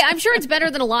 Hey, I'm sure it's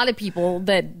better than a lot of people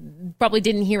that probably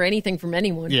didn't hear anything from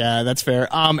anyone. Yeah, that's fair.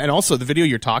 And also, the video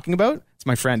you're talking about, it's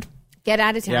my friend. Get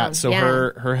out of town. Yeah, so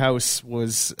her house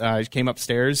was, came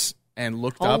upstairs and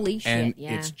looked Holy up, shit, and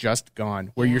yeah. it's just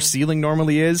gone. Where your ceiling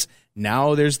normally is,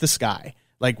 now there's the sky.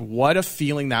 Like, what a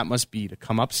feeling that must be to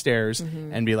come upstairs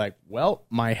and be like, well,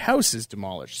 my house is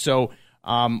demolished. So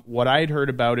what I had heard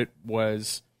about it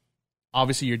was,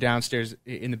 obviously you're downstairs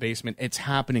in the basement. It's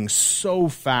happening so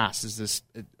fast.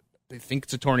 I think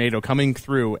it's a tornado coming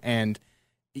through, and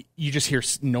you just hear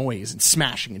noise and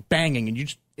smashing and banging,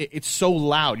 and it's so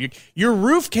loud. Your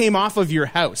roof came off of your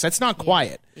house. That's not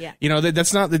quiet. Yeah. You know,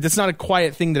 that's not a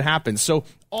quiet thing that happens. So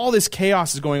all this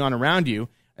chaos is going on around you,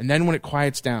 and then when it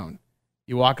quiets down,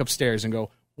 you walk upstairs and go,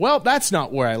 well, that's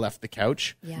not where I left the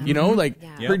couch. Yeah. You know, like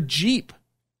her Jeep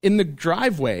in the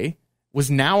driveway was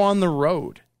now on the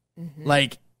road.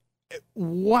 Like,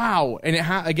 wow. And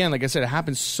again, like I said, it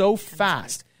happens so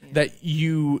fast that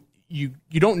you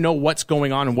don't know what's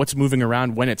going on and what's moving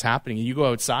around when it's happening. And you go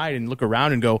outside and look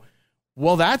around and go,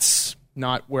 well, that's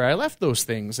not where I left those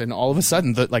things. And all of a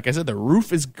sudden, like I said, the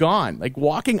roof is gone. Like,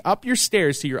 walking up your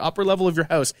stairs to your upper level of your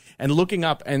house and looking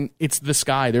up, and it's the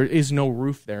sky. There is no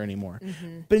roof there anymore.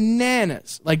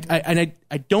 Bananas. Like, I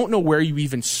don't know where you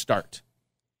even start.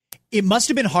 It must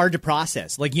have been hard to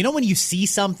process. Like, you know when you see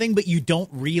something, but you don't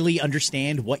really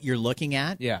understand what you're looking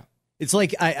at? Yeah. It's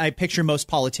like I picture most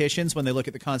politicians when they look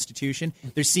at the Constitution.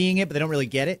 They're seeing it, but they don't really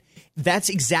get it. That's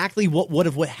exactly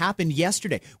what happened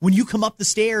yesterday. When you come up the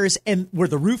stairs and where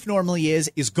the roof normally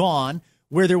is gone,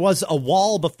 where there was a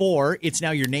wall before, it's now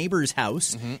your neighbor's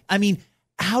house. I mean,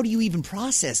 how do you even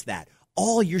process that?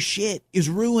 All your shit is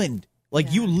ruined.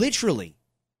 Like, you literally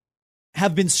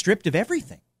have been stripped of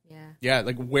everything. Yeah,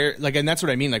 and that's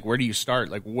what I mean. Like, where do you start?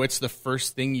 Like, what's the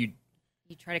first thing you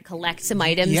try to collect some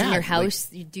items in your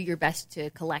house. You do your best to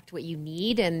collect what you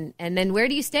need, and then where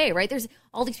do you stay, right? There's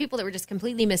all these people that were just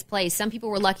completely misplaced. Some people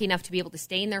were lucky enough to be able to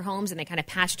stay in their homes, and they kind of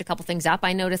patched a couple things up,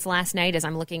 I noticed last night as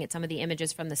I'm looking at some of the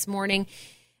images from this morning.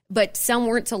 But some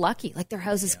weren't so lucky. Like, their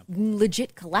houses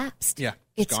legit collapsed. Yeah,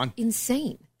 it's gone.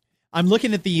 Insane. I'm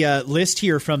looking at the list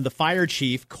here from the fire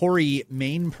chief, Corey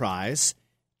Mainprize.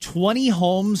 20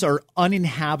 homes are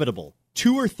uninhabitable.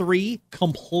 2 or 3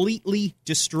 completely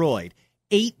destroyed.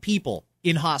 8 people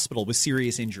in hospital with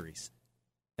serious injuries.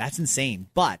 That's insane.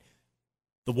 But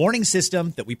the warning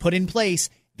system that we put in place,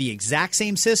 the exact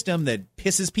same system that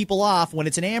pisses people off when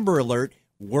it's an Amber Alert,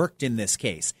 worked in this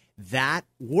case. That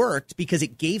worked because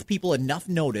it gave people enough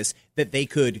notice that they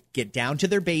could get down to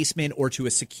their basement or to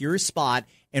a secure spot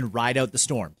and ride out the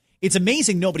storm. It's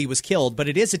amazing nobody was killed, but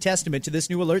it is a testament to this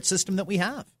new alert system that we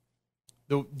have.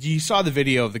 you saw the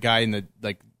video of the guy in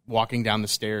the walking down the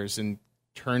stairs and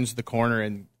turns the corner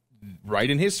and right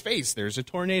in his face there's a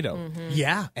tornado. Mm-hmm.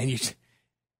 Yeah, and you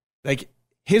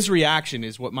his reaction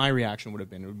is what my reaction would have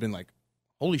been. It would have been like,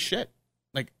 holy shit!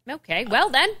 Like, okay, well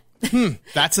then,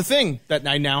 that's a thing that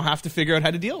I now have to figure out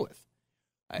how to deal with.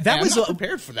 I'm not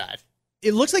prepared for that.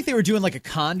 It looks like they were doing like a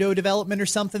condo development or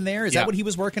something there. Is that what he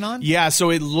was working on? Yeah, so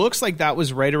it looks like that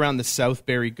was right around the South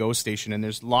Barrie GO station, and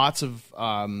there's lots of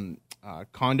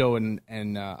condo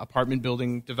and apartment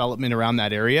building development around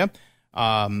that area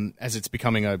as it's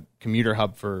becoming a commuter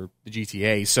hub for the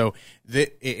GTA. So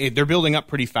they're building up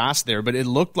pretty fast there, but it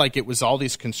looked like it was all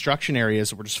these construction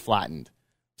areas that were just flattened.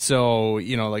 So,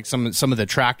 like some of the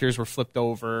tractors were flipped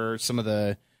over, some of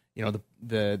the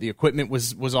the equipment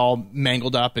was all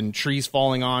mangled up and trees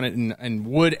falling on it and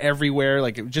wood everywhere.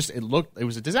 Like it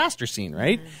was a disaster scene,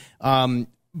 right? Mm-hmm.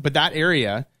 But that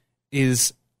area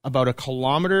is about 1.5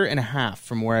 kilometers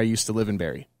from where I used to live in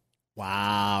Barrie.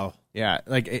 Wow. Yeah.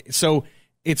 So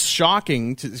it's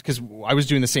shocking because I was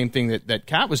doing the same thing that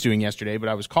Kat was doing yesterday, but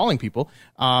I was calling people.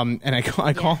 And I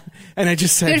call and I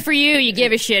just said, good for you. You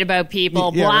give a shit about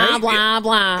people. Blah, blah,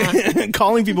 blah.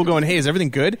 Calling people going, hey, is everything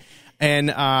good? And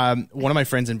one of my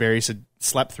friends in Barrie said,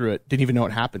 slept through it, didn't even know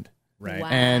what happened. Right. Wow.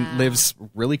 And lives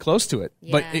really close to it.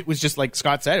 Yeah. But it was just like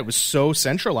Scott said, it was so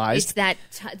centralized. It's that,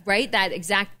 that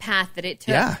exact path that it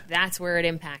took. Yeah. That's where it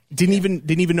impacted. Didn't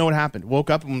even know what happened.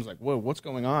 Woke up and was like, whoa, what's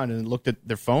going on? And looked at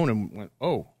their phone and went,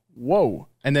 oh, whoa.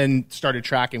 And then started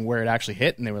tracking where it actually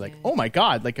hit. And they were like, oh my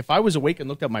God. Like if I was awake and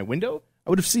looked out my window, I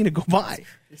would have seen it go by.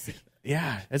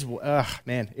 Yeah.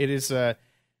 Man, it is...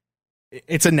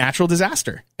 It's a natural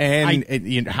disaster,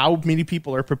 and how many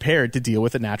people are prepared to deal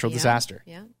with a natural disaster?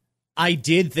 Yeah, I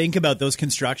did think about those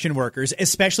construction workers,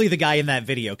 especially the guy in that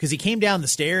video, because he came down the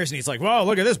stairs and he's like, "Whoa,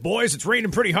 look at this, boys! It's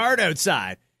raining pretty hard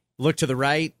outside." Look to the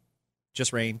right,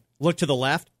 just rain. Look to the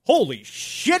left, holy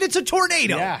shit! It's a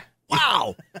tornado! Yeah,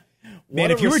 wow. Man,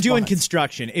 if you were doing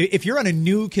construction, if you're on a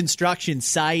new construction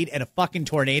site and a fucking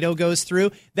tornado goes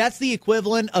through, that's the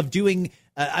equivalent of doing,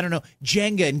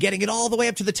 Jenga and getting it all the way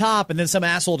up to the top, and then some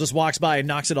asshole just walks by and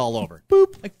knocks it all over.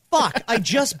 Boop. Like, fuck, I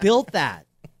just built that.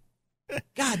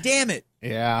 God damn it.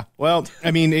 Yeah. Well,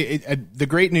 I mean, the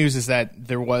great news is that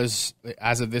there was,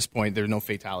 as of this point, there are no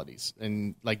fatalities.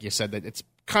 And like you said, that it's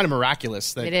kind of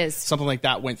miraculous that it is. Something like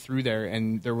that went through there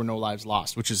and there were no lives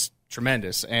lost, which is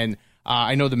tremendous. And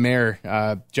I know the mayor,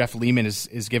 Jeff Lehman,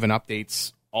 is given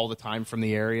updates all the time from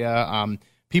the area.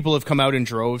 People have come out in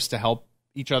droves to help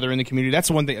each other in the community. That's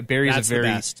the one thing. Barrie's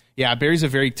Barrie's a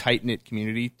very tight-knit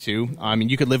community, too. I mean,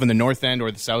 you could live in the north end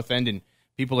or the south end, and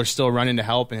people are still running to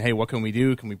help. And, hey, what can we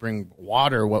do? Can we bring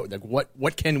water?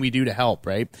 What can we do to help,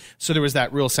 right? So there was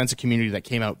that real sense of community that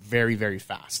came out very, very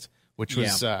fast, which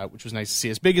was nice to see.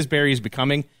 As big as Barrie is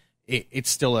becoming, it's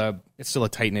still a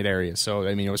tight-knit area. So,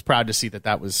 I mean, I was proud to see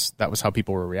that was how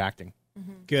people were reacting.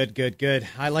 Mm-hmm. Good.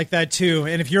 I like that, too.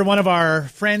 And if you're one of our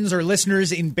friends or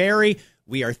listeners in Barrie,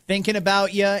 we are thinking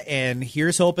about you, and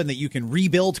here's hoping that you can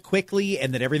rebuild quickly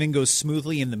and that everything goes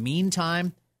smoothly in the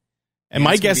meantime. And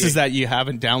my guess is that you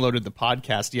haven't downloaded the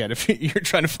podcast yet if you're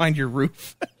trying to find your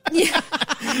roof. Yeah.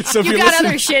 So if you got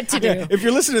other shit to do. Yeah, if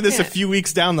you're listening to this a few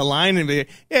weeks down the line and be,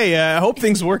 hey, I hope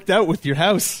things worked out with your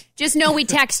house. Just know we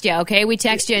text you, okay? We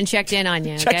text you and checked in on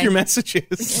you. Check your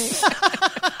messages.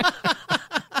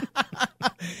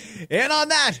 And on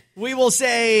that, we will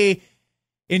say...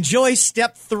 enjoy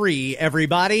step 3,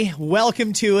 everybody.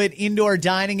 Welcome to it. Indoor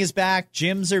dining is back.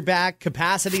 Gyms are back.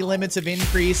 Capacity limits have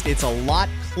increased. It's a lot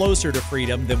closer to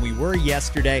freedom than we were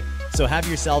yesterday. So have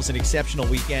yourselves an exceptional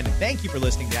weekend. Thank you for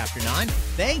listening to After 9.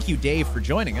 Thank you, Dave, for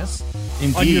joining us.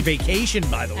 Indeed. On your vacation,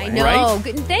 by the way. I know. Right?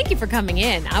 Good. Thank you for coming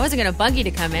in. I wasn't going to bug you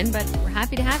to come in, but we're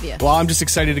happy to have you. Well, I'm just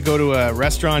excited to go to a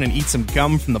restaurant and eat some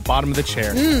gum from the bottom of the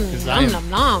chair. Nom,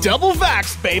 nom. Double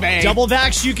vaxxed, baby. Double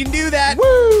vaxxed, you can do that.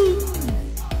 Woo!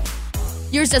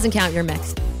 Yours doesn't count. You're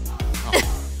mixed.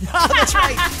 Oh, that's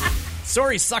right.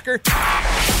 Sorry, sucker.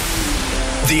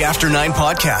 The After 9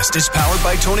 podcast is powered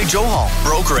by Tony Johal,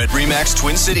 broker at RE/MAX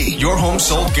Twin City. Your home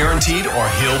sold guaranteed or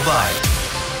he'll buy it.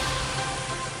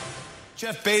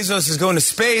 Jeff Bezos is going to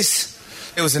space.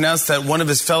 It was announced that one of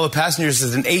his fellow passengers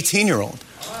is an 18-year-old.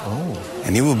 Oh.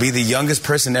 And he will be the youngest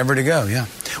person ever to go, yeah.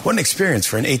 What an experience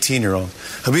for an 18-year-old.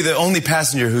 He'll be the only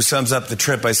passenger who sums up the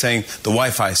trip by saying the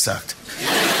Wi-Fi sucked.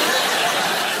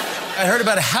 I heard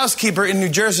about a housekeeper in New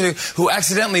Jersey who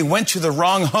accidentally went to the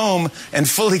wrong home and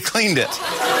fully cleaned it.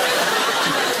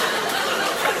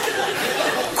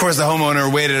 Of course, the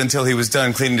homeowner waited until he was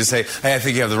done cleaning to say, hey, I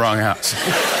think you have the wrong house.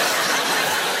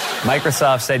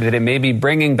 Microsoft said that it may be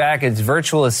bringing back its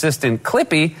virtual assistant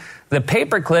Clippy, the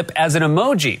paperclip, as an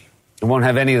emoji. It won't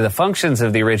have any of the functions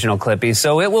of the original Clippy,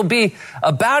 so it will be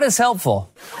about as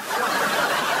helpful.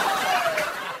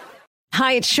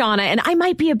 Hi, it's Shauna, and I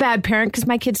might be a bad parent because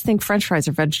my kids think French fries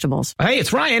are vegetables. Hey,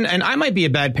 it's Ryan, and I might be a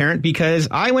bad parent because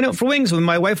I went out for wings when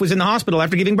my wife was in the hospital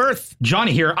after giving birth.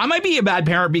 Johnny here. I might be a bad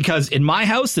parent because in my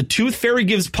house, the tooth fairy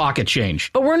gives pocket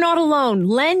change. But we're not alone.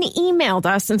 Len emailed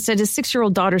us and said his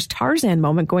 6-year-old daughter's Tarzan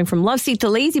moment going from love seat to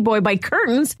lazy boy by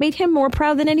curtains made him more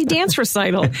proud than any dance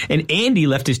recital. And Andy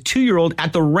left his 2-year-old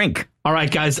at the rink. All right,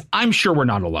 guys, I'm sure we're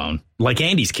not alone. Like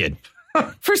Andy's kid.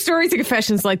 For stories and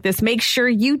confessions like this, make sure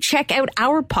you check out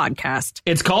our podcast.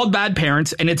 It's called Bad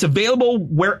Parents, and it's available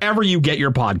wherever you get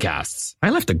your podcasts.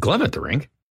 I left a glove at the rink.